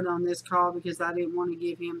the Lord on this call because I didn't want to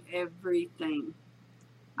give him everything.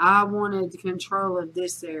 I wanted the control of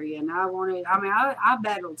this area, and I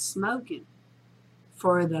battled smoking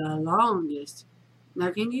for the longest.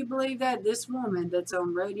 Now, can you believe that? This woman that's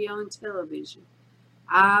on radio and television,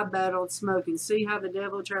 I battled smoking. See how the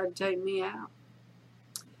devil tried to take me out?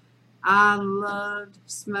 I loved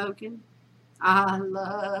smoking. I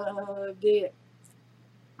loved it.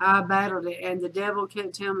 I battled it, and the devil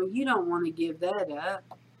kept telling me, you don't want to give that up.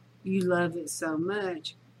 You love it so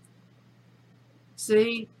much.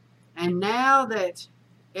 See? And now that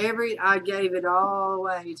I gave it all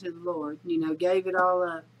away to the Lord, gave it all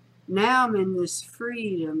up. Now I'm in this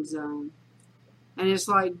freedom zone. And it's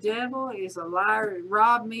like, devil is a liar. It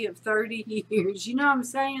robbed me of 30 years. You know what I'm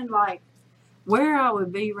saying? Like, where I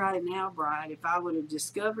would be right now, Bride, if I would have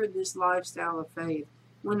discovered this lifestyle of faith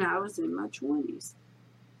when I was in my 20s.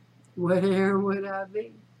 Where would I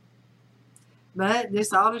be? But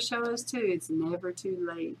this ought to show us, too, it's never too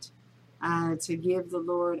late to give the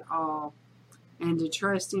Lord all and to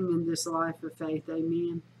trust him in this life of faith.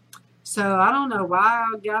 Amen. So I don't know why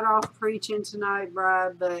I got off preaching tonight,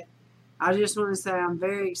 Bride, but I just want to say I'm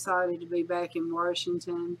very excited to be back in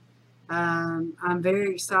Washington. I'm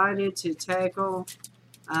very excited to tackle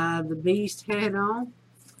the beast head on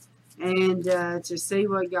and to see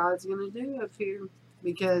what God's going to do up here,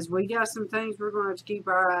 because we got some things we're going to have to keep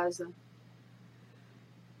our eyes on.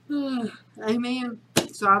 Amen.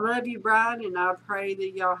 So I love you, Bride, and I pray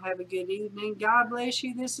that y'all have a good evening. God bless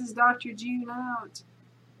you. This is Dr. June out.